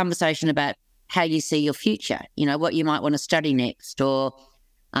even the conversation about how you see your future, you know, what you might want to study next, or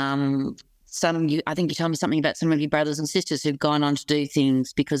I think you told me something about some of your brothers and sisters who've gone on to do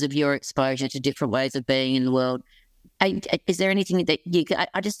things because of your exposure to different ways of being in the world. Is there anything that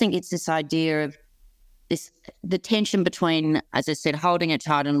I just think it's this idea of the tension between, as I said, holding it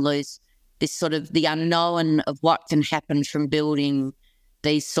tight and loose, this sort of the unknown of what can happen from building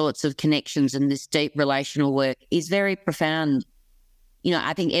these sorts of connections and this deep relational work is very profound. You know,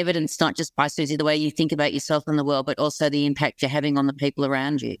 I think evidenced not just by, Suzie, the way you think about yourself and the world, but also the impact you're having on the people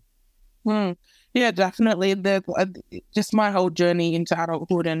around you. Yeah, definitely. Just my whole journey into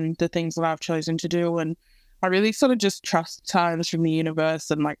adulthood and the things that I've chosen to do. And I really sort of just trust signs from the universe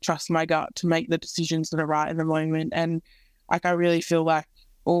and like trust my gut to make the decisions that are right in the moment. And like, I really feel like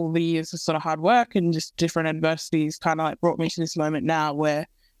all the years of sort of hard work and just different adversities kind of like brought me to this moment now where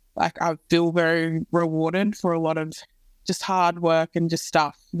like I feel very rewarded for a lot of just hard work and just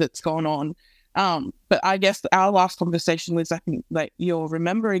stuff that's gone on. But I guess our last conversation was, I think, like you're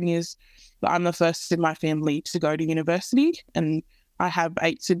remembering, is that I'm the first in my family to go to university, and I have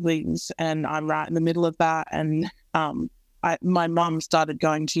 8 siblings, and I'm right in the middle of that. And my mum started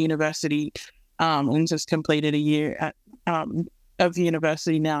going to university and just completed a year of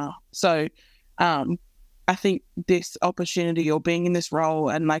university now. So I think this opportunity or being in this role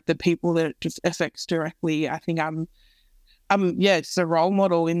and like the people that it just affects directly, I think I'm it's a role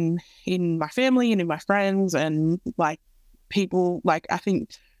model in my family and in my friends and like people. Like I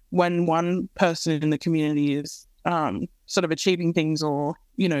think when one person in the community is sort of achieving things, or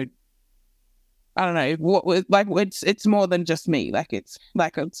you know, I don't know, it's more than just me. Like it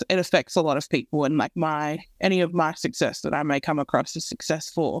affects a lot of people, and like any of my success that I may come across as success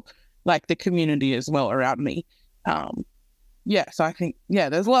for like the community as well around me. So I think,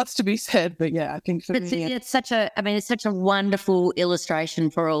 there's lots to be said, but I think for me, it's such a wonderful illustration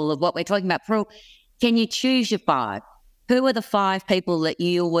for all of what we're talking about. Parul, can you choose your 5? Who are the 5 people that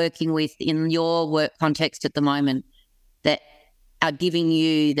you're working with in your work context at the moment that are giving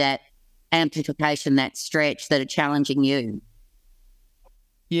you that amplification, that stretch, that are challenging you?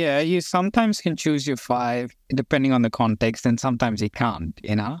 Yeah, you sometimes can choose your 5 depending on the context, and sometimes you can't,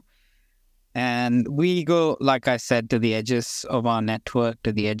 you know? And we go, like I said, to the edges of our network,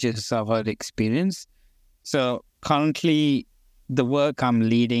 to the edges of our experience. So currently, the work I'm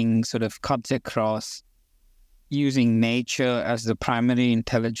leading sort of cuts across using nature as the primary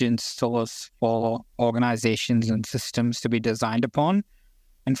intelligence source for organizations and systems to be designed upon.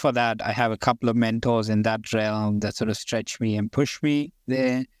 And for that, I have a couple of mentors in that realm that sort of stretch me and push me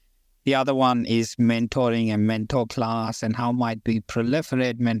there. The other one is mentoring and mentor class, and how might we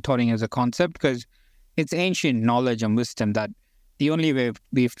proliferate mentoring as a concept, because it's ancient knowledge and wisdom that the only way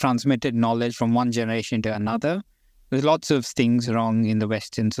we've transmitted knowledge from one generation to another. There's lots of things wrong in the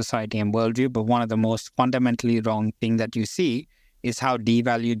Western society and worldview, but one of the most fundamentally wrong thing that you see is how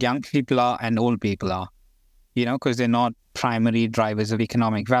devalued young people are and old people are, you know, because they're not primary drivers of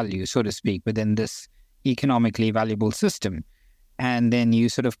economic value, so to speak, within this economically valuable system. And then you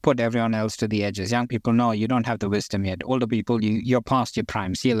sort of put everyone else to the edges. Young people, no, you don't have the wisdom yet. Older people, you're past your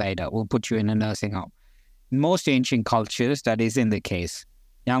prime. See you later. We'll put you in a nursing home. In most ancient cultures, that isn't the case.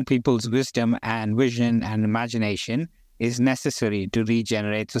 Young people's wisdom and vision and imagination is necessary to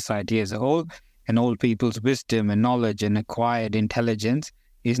regenerate society as a whole. And old people's wisdom and knowledge and acquired intelligence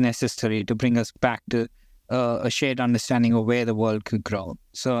is necessary to bring us back to a shared understanding of where the world could grow.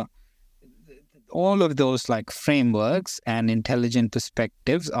 So all of those like frameworks and intelligent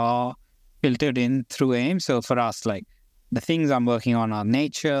perspectives are filtered in through AIME. So for us, like the things I'm working on are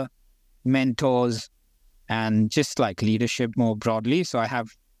nature, mentors, and just like leadership more broadly. So I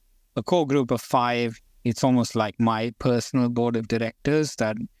have a core group of 5. It's almost like my personal board of directors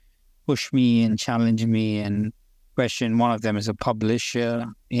that push me and challenge me and question. One of them is a publisher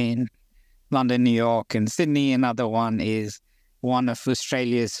in London, New York, and Sydney. Another one is one of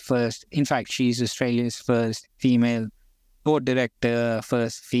Australia's first, in fact, she's Australia's first female board director,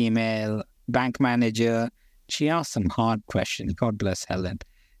 first female bank manager. She asked some hard questions. God bless Helen.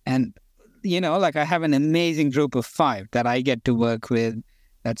 And, you know, like I have an amazing group of 5 that I get to work with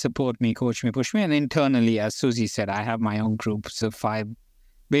that support me, coach me, push me. And internally, as Suzie said, I have my own groups of 5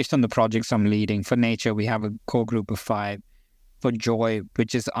 based on the projects I'm leading. For nature, we have a core group of 5. For joy,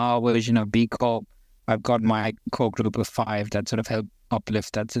 which is our version of B Corp, I've got my core group of 5 that sort of help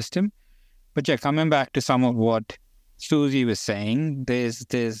uplift that system. But yeah, coming back to some of what Suzie was saying, there's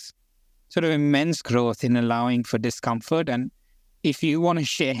sort of immense growth in allowing for discomfort. And if you want to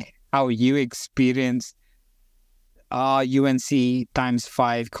share how you experienced our UNC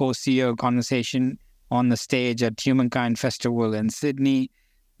 ×5 co-CEO conversation on the stage at Humankind Festival in Sydney,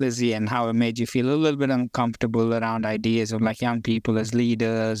 Lizzie, and how it made you feel a little bit uncomfortable around ideas of like young people as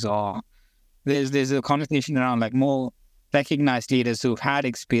leaders, or there's a conversation around like more recognized leaders who've had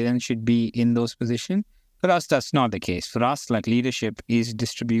experience should be in those positions. For us, that's not the case. For us, like leadership is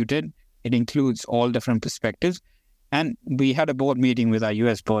distributed. It includes all different perspectives. And we had a board meeting with our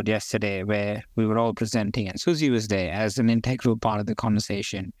US board yesterday where we were all presenting, and Suzie was there as an integral part of the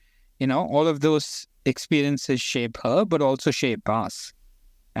conversation. You know, all of those experiences shape her, but also shape us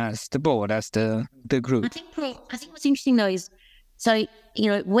as the board, as the group. I think what's interesting though is, so,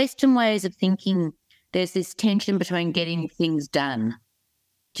 you know, Western ways of thinking, there's this tension between getting things done.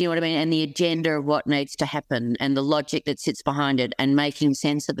 Do you know what I mean? And the agenda of what needs to happen and the logic that sits behind it and making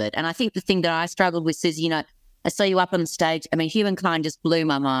sense of it. And I think the thing that I struggled with is, you know, I saw you up on the stage. I mean, Humankind just blew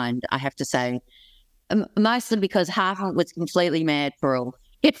my mind, I have to say. Mostly because half of it was completely mad, Parul,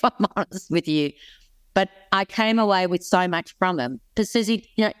 if I'm honest with you. But I came away with so much from them. Because, Suzie,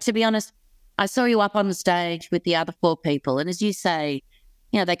 you know, to be honest, I saw you up on the stage with the other 4 people. And as you say,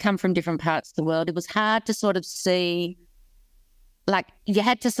 you know, they come from different parts of the world. It was hard to sort of see, like, you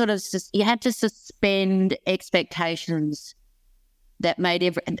had to suspend expectations that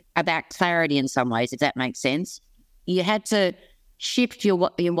made about clarity in some ways, if that makes sense. You had to shift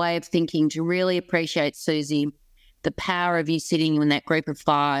your way of thinking to really appreciate, Suzie, the power of you sitting in that group of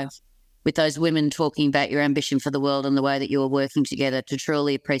 5 with those women talking about your ambition for the world and the way that you were working together, to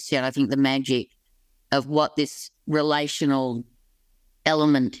truly appreciate, I think, the magic of what this relational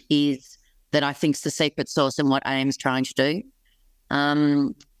element is that I think is the secret sauce and what AIME's trying to do.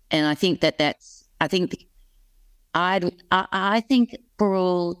 And I think I think,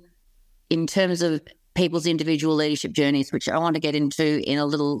 Parul, in terms of people's individual leadership journeys, which I want to get into in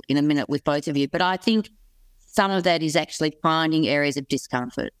a minute with both of you, but I think some of that is actually finding areas of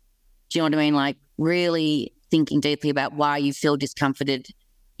discomfort. Do you know what I mean? Like really thinking deeply about why you feel discomforted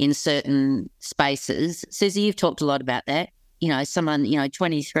in certain spaces. Suzie, you've talked a lot about that. You know, someone, you know,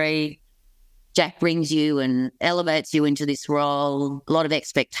 23, Jack brings you and elevates you into this role, a lot of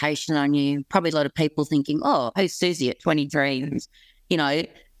expectation on you, probably a lot of people thinking, oh, who's Suzie at 23? You know,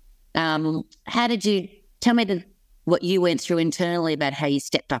 how did you, tell me what you went through internally about how you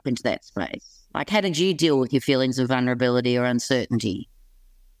stepped up into that space? Like, how did you deal with your feelings of vulnerability or uncertainty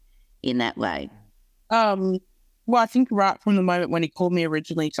in that way? Well, I think right from the moment when he called me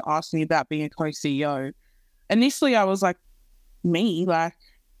originally to ask me about being a co-CEO, initially I was like, me? Like,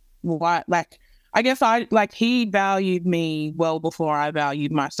 what? Like, I guess he valued me well before I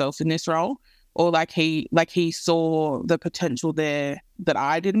valued myself in this role, or he saw the potential there that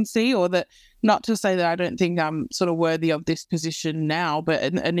I didn't see, or that, not to say that I don't think I'm sort of worthy of this position now, but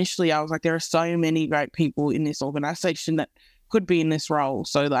initially I was like, there are so many great people in this organization that could be in this role.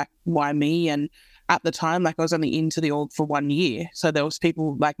 So like, why me? And at the time, like I was only into the org for 1 year. So there was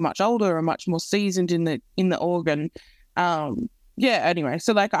people like much older and much more seasoned in the org. And yeah, anyway,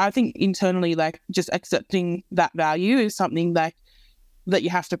 so like I think internally, like just accepting that value is something like that you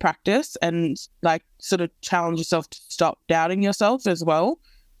have to practice and like sort of challenge yourself to stop doubting yourself as well,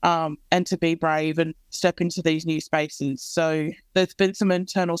 and to be brave and step into these new spaces. So there's been some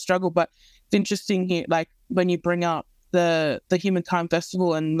internal struggle, but it's interesting here, like when you bring up the Humankind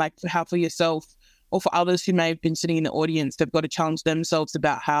Festival and like how for yourself or for others who may have been sitting in the audience, they've got to challenge themselves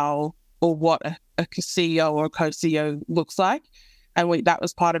about how or what a CEO or a co-CEO looks like. And that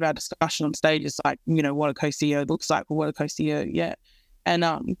was part of our discussion on stage, is like, you know, what a co-CEO looks like, or what a co-CEO, yeah.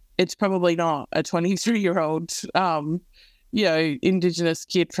 And it's probably not a 23-year-old, you know, indigenous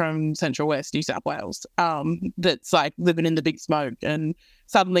kid from Central West New South Wales that's like living in the big smoke and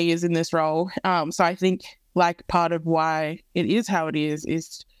suddenly is in this role. So I think like part of why it is how it is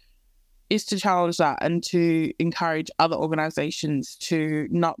to challenge that and to encourage other organizations to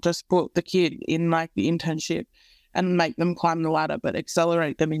not just put the kid in like the internship and make them climb the ladder, but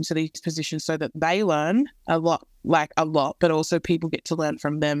accelerate them into these positions so that they learn a lot, but also people get to learn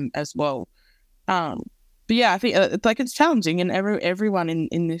from them as well. But yeah, I think it's challenging, and everyone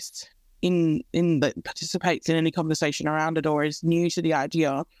in this that participates in any conversation around it or is new to the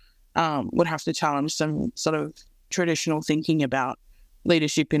idea would have to challenge some sort of traditional thinking about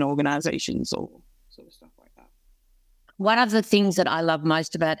leadership in organizations or sort of stuff like that. One of the things that I love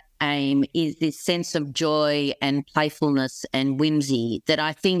most about AIME is this sense of joy and playfulness and whimsy that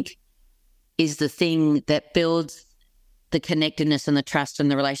I think is the thing that builds the connectedness and the trust and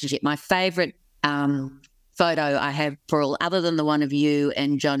the relationship. My favourite photo I have, Parul, other than the one of you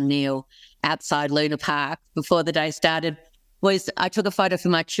and John Neal outside Luna Park before the day started, was I took a photo for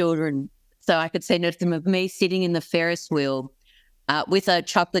my children so I could send it to them of me sitting in the Ferris wheel with a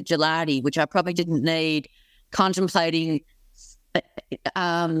chocolate gelati, which I probably didn't need, contemplating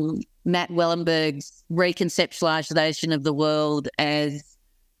Matt Wellenberg's reconceptualization of the world as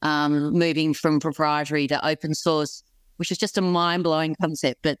moving from proprietary to open source, which is just a mind-blowing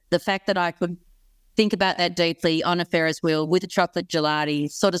concept. But the fact that I could think about that deeply on a Ferris wheel with a chocolate gelati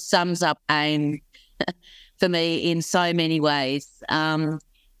sort of sums up AIME for me in so many ways.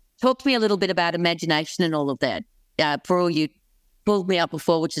 Talk to me a little bit about imagination and all of that. Parul, you pulled me up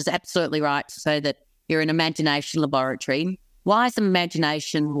before, which is absolutely right to say that you're an imagination laboratory. Why is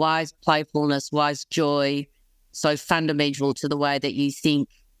imagination, why is playfulness, why is joy so fundamental to the way that you think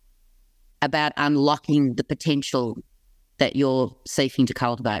about unlocking the potential that you're seeking to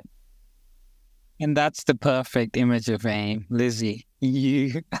cultivate? And that's the perfect image of AIME. Lizzie,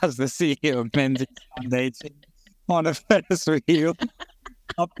 you as the CEO of Menzies Foundation on a Ferris wheel,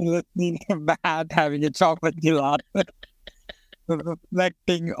 uplifting about having a chocolate gelato,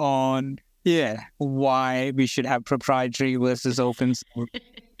 reflecting on why we should have proprietary versus open source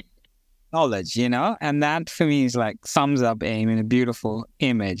knowledge, and that for me is like sums up AIME in a beautiful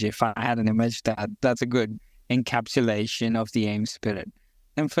image. If I had an image, that's a good encapsulation of the AIME spirit.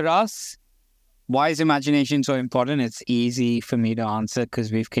 And for us, why is imagination so important? It's easy for me to answer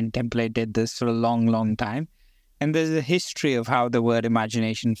because we've contemplated this for a long, long time. And there's a history of how the word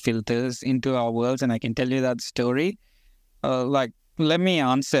imagination filters into our worlds, and I can tell you that story. Let me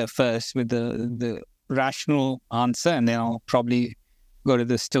answer first with the rational answer, and then I'll probably go to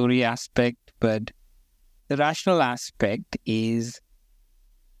the story aspect. But the rational aspect is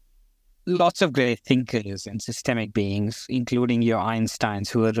lots of great thinkers and systemic beings, including your Einsteins,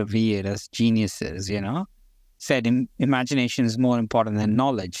 who are revered as geniuses, said imagination is more important than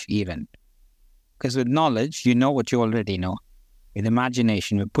knowledge even. Because with knowledge, you know what you already know. With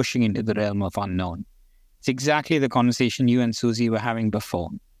imagination, we're pushing into the realm of unknown. It's exactly the conversation you and Suzie were having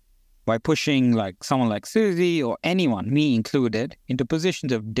before. By pushing someone like Suzie or anyone, me included, into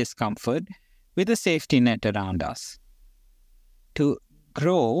positions of discomfort with a safety net around us. To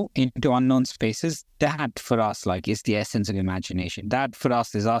grow into unknown spaces, that for us is the essence of imagination. That for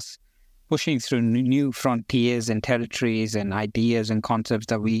us is us pushing through new frontiers and territories and ideas and concepts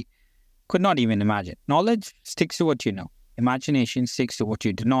that we could not even imagine. Knowledge sticks to what you know. Imagination sticks to what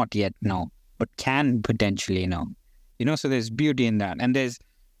you do not yet know, but can potentially know. So there's beauty in that. And there's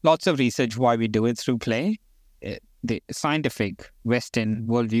lots of research why we do it through play. The scientific Western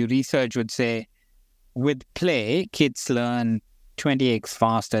worldview research would say with play, kids learn 20x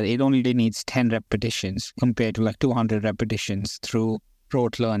faster. It only needs 10 repetitions compared to 200 repetitions through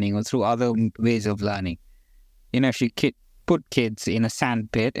rote learning or through other ways of learning. If you put kids in a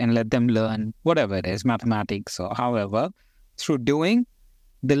sand pit and let them learn whatever it is, mathematics or however, through doing,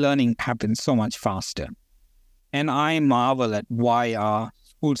 the learning happens so much faster. And I marvel at why our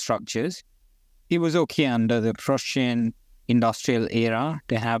school structures, it was okay under the Prussian industrial era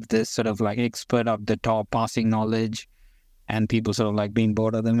to have this sort of expert of the top passing knowledge and people sort of being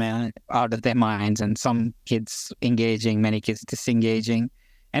bored of out of their minds, and some kids engaging, many kids disengaging.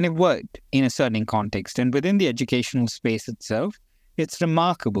 And it worked in a certain context. And within the educational space itself, it's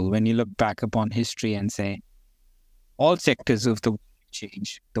remarkable when you look back upon history and say, all sectors of the world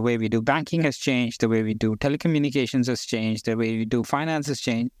changed. The way we do banking has changed. The way we do telecommunications has changed. The way we do finance has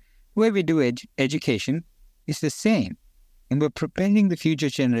changed. The way we do education is the same. And we're preparing the future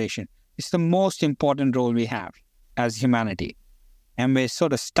generation. It's the most important role we have as humanity. And we're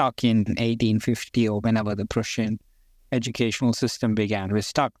sort of stuck in 1850 or whenever the Prussian educational system began. We're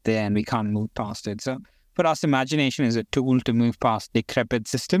stuck there and we can't move past it. So for us, imagination is a tool to move past decrepit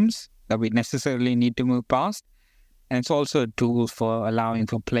systems that we necessarily need to move past. And it's also a tool for allowing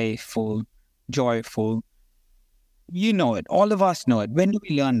for playful, joyful. You know it. All of us know it. When do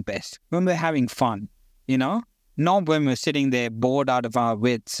we learn best? When we're having fun, Not when we're sitting there bored out of our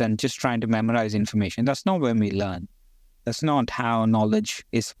wits and just trying to memorize information. That's not when we learn. That's not how knowledge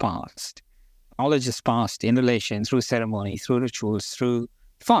is passed. Knowledge is passed in relation, through ceremony, through rituals, through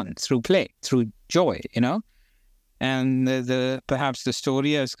fun, through play, through joy, And perhaps the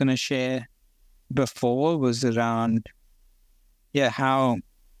story I was going to share before was around, how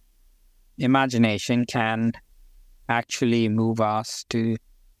imagination can actually move us to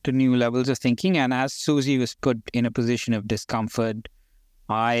new levels of thinking. And as Suzie was put in a position of discomfort,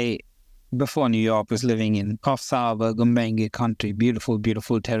 I, before New York, was living in Kofsa, Gumbengi country, beautiful,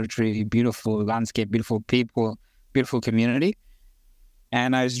 beautiful territory, beautiful landscape, beautiful people, beautiful community.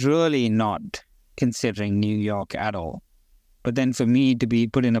 And I was really not considering New York at all. But then for me to be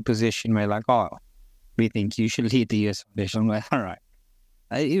put in a position where like, oh, we think you should lead the US Foundation. I'm like, all right.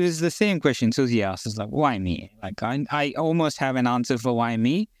 It was the same question Suzie asked. It's like, why me? Like, I almost have an answer for why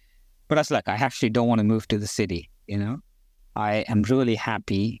me. But I was like, I actually don't want to move to the city, you know? I am really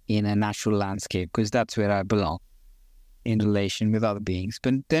happy in a natural landscape because that's where I belong in relation with other beings.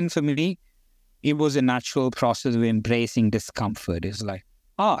 But then for me, it was a natural process of embracing discomfort. It's like,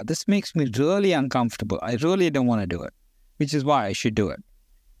 this makes me really uncomfortable. I really don't want to do it, which is why I should do it.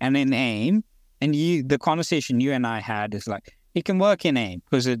 And in AIME, and the conversation you and I had is like, it can work in AIME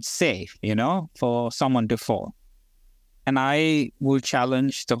because it's safe, you know, for someone to fall. And I will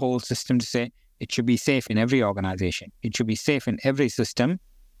challenge the whole system to say it should be safe in every organization. It should be safe in every system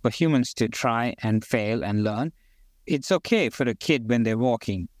for humans to try and fail and learn. It's okay for a kid when they're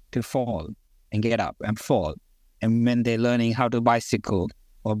walking to fall and get up and fall. And when they're learning how to bicycle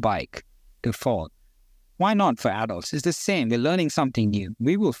or bike to fall. Why not for adults? It's the same. We're learning something new.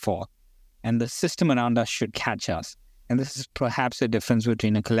 We will fall. And the system around us should catch us. And this is perhaps the difference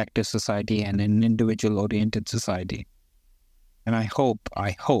between a collective society and an individual-oriented society. And I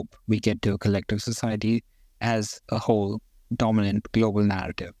hope we get to a collective society as a whole dominant global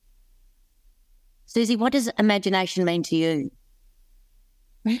narrative. Suzie, what does imagination mean to you?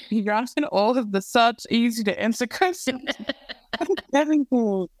 You're asking all of the such easy to answer questions.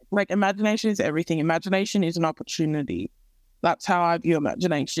 Like, imagination is everything. Imagination is an opportunity. That's how I view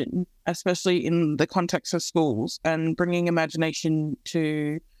imagination, especially in the context of schools and bringing imagination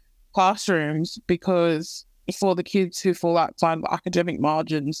to classrooms, because for the kids who fall outside of academic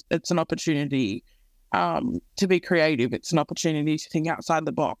margins, it's an opportunity to be creative. It's an opportunity to think outside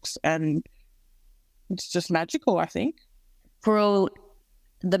the box. And it's just magical, I think. Parul,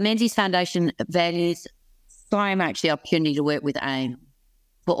 the Menzies Foundation values so much the opportunity to work with AIME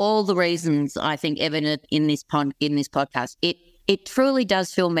for all the reasons I think evident in this podcast. It truly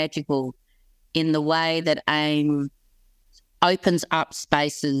does feel magical in the way that AIME opens up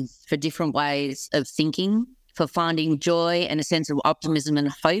spaces for different ways of thinking, for finding joy and a sense of optimism and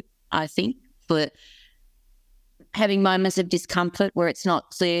hope, I think, for having moments of discomfort where it's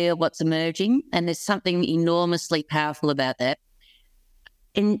not clear what's emerging. And there's something enormously powerful about that.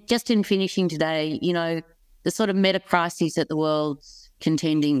 And just in finishing today, you know, the sort of meta crises that the world's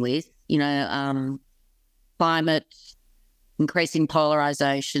contending with, you know, climate, increasing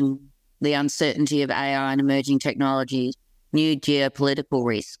polarization, the uncertainty of AI and emerging technologies, new geopolitical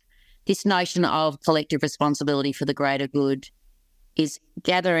risk. This notion of collective responsibility for the greater good is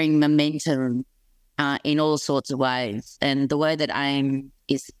gathering momentum in all sorts of ways. And the way that AIME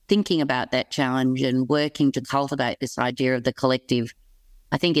is thinking about that challenge and working to cultivate this idea of the collective,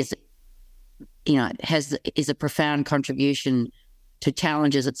 I think is a profound contribution to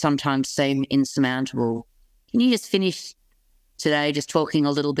challenges that sometimes seem insurmountable. Can you just finish today just talking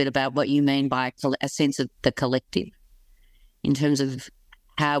a little bit about what you mean by a sense of the collective in terms of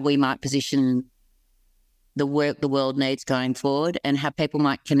how we might position the work the world needs going forward and how people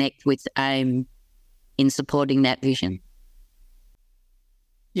might connect with AIME in supporting that vision?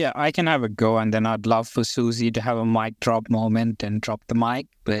 Yeah, I can have a go, and then I'd love for Suzie to have a mic drop moment and drop the mic.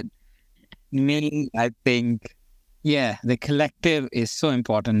 But me, I think, yeah, the collective is so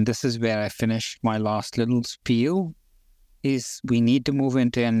important. This is where I finish my last little spiel, is we need to move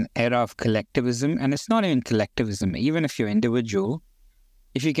into an era of collectivism. And it's not even collectivism. Even if you're individual,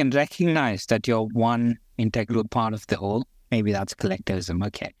 if you can recognize that you're one integral part of the whole, maybe that's collectivism.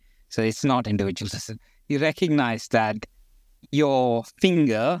 Okay. So it's not individualism. You recognize that your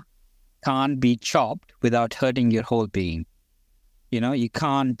finger can't be chopped without hurting your whole being. You know, you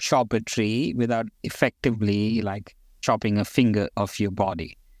can't chop a tree without effectively like chopping a finger of your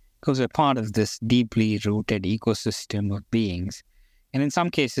body, because we're part of this deeply rooted ecosystem of beings. And in some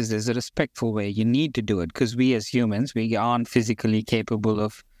cases, there's a respectful way you need to do it, because we as humans, we aren't physically capable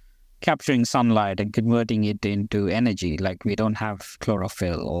of capturing sunlight and converting it into energy. Like we don't have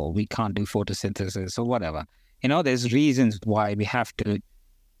chlorophyll, or we can't do photosynthesis or whatever. You know, there's reasons why we have to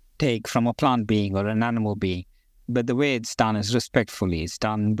take from a plant being or an animal being. But the way it's done is respectfully. It's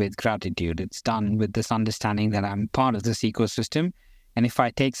done with gratitude. It's done with this understanding that I'm part of this ecosystem. And if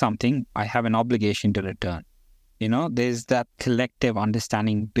I take something, I have an obligation to return. You know, there's that collective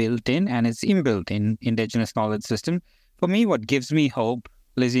understanding built in, and it's inbuilt in indigenous knowledge system. For me, what gives me hope,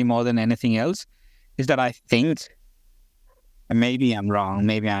 Lizzie, more than anything else, is that I think, and maybe I'm wrong,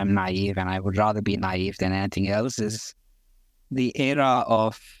 maybe I'm naive, and I would rather be naive than anything else, is the era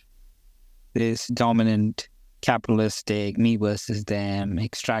of this dominant capitalistic me versus them,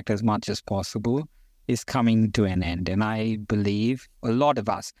 extract as much as possible, is coming to an end. And I believe a lot of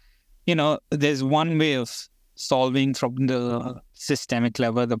us, there's one way of solving from the systemic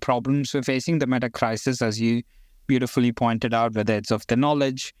level the problems we're facing, the meta crisis, as you beautifully pointed out, whether it's of the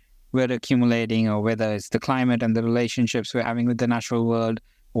knowledge we're accumulating, or whether it's the climate and the relationships we're having with the natural world,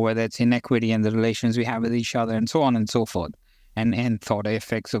 or whether it's inequity and the relations we have with each other, and so on and so forth, and thought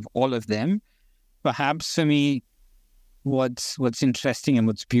effects of all of them. Perhaps for me, what's interesting and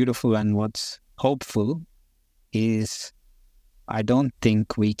what's beautiful and what's hopeful is I don't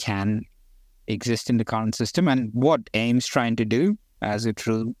think we can exist in the current system. And what AIME's trying to do, as a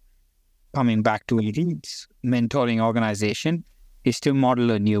true, coming back to its mentoring organization, is to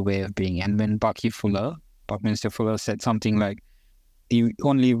model a new way of being. And when Buckminster Fuller said something like, the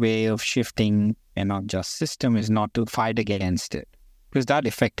only way of shifting an unjust system is not to fight against it, because that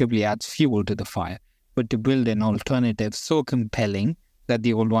effectively adds fuel to the fire, but to build an alternative so compelling that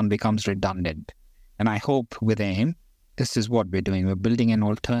the old one becomes redundant. And I hope with AIME, this is what we're doing. We're building an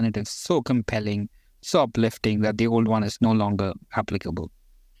alternative so compelling, so uplifting that the old one is no longer applicable.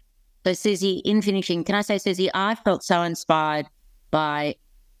 So Suzie, in finishing, can I say, Suzie, I felt so inspired by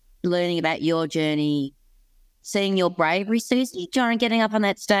learning about your journey, seeing your bravery, Suzie, during getting up on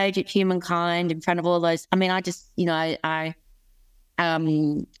that stage at Humankind in front of all those. I mean, I just, the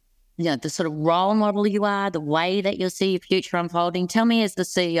sort of role model you are, the way that you'll see your future unfolding. Tell me, as the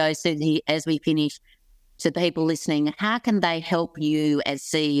CEO, Suzie, as we finish, to the people listening, how can they help you as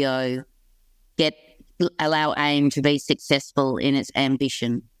CEO allow AIME to be successful in its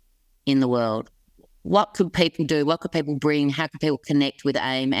ambition in the world? What could people do? What could people bring? How could people connect with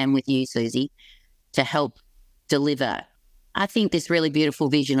AIME and with you, Suzie, to help deliver, I think, this really beautiful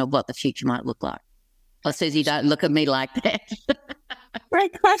vision of what the future might look like? Oh, Suzie, don't look at me like that.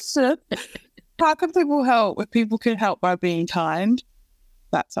 Great question. How can people help? If people can help by being kind,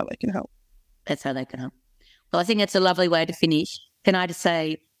 that's how they can help. That's how they can help. Well, I think it's a lovely way to finish. Can I just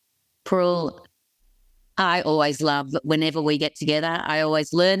say, Parul, I always love whenever we get together, I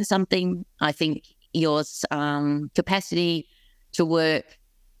always learn something. I think your capacity to work,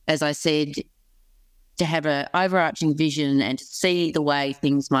 as I said, to have an overarching vision and to see the way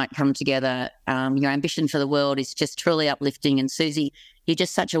things might come together. Your ambition for the world is just truly uplifting. And Suzie, you're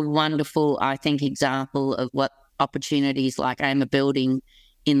just such a wonderful, I think, example of what opportunities like AIME are building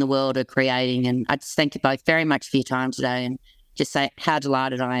in the world are creating. And I just thank you both very much for your time today, and just say how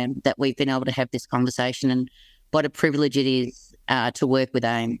delighted I am that we've been able to have this conversation, and what a privilege it is to work with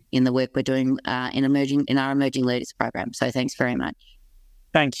AIME in the work we're doing in our Emerging Leaders program. So thanks very much.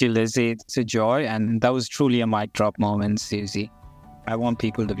 Thank you, Lizzie. It's a joy. And that was truly a mic drop moment, Suzie. I want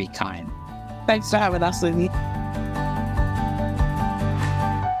people to be kind. Thanks for having us, Lizzie.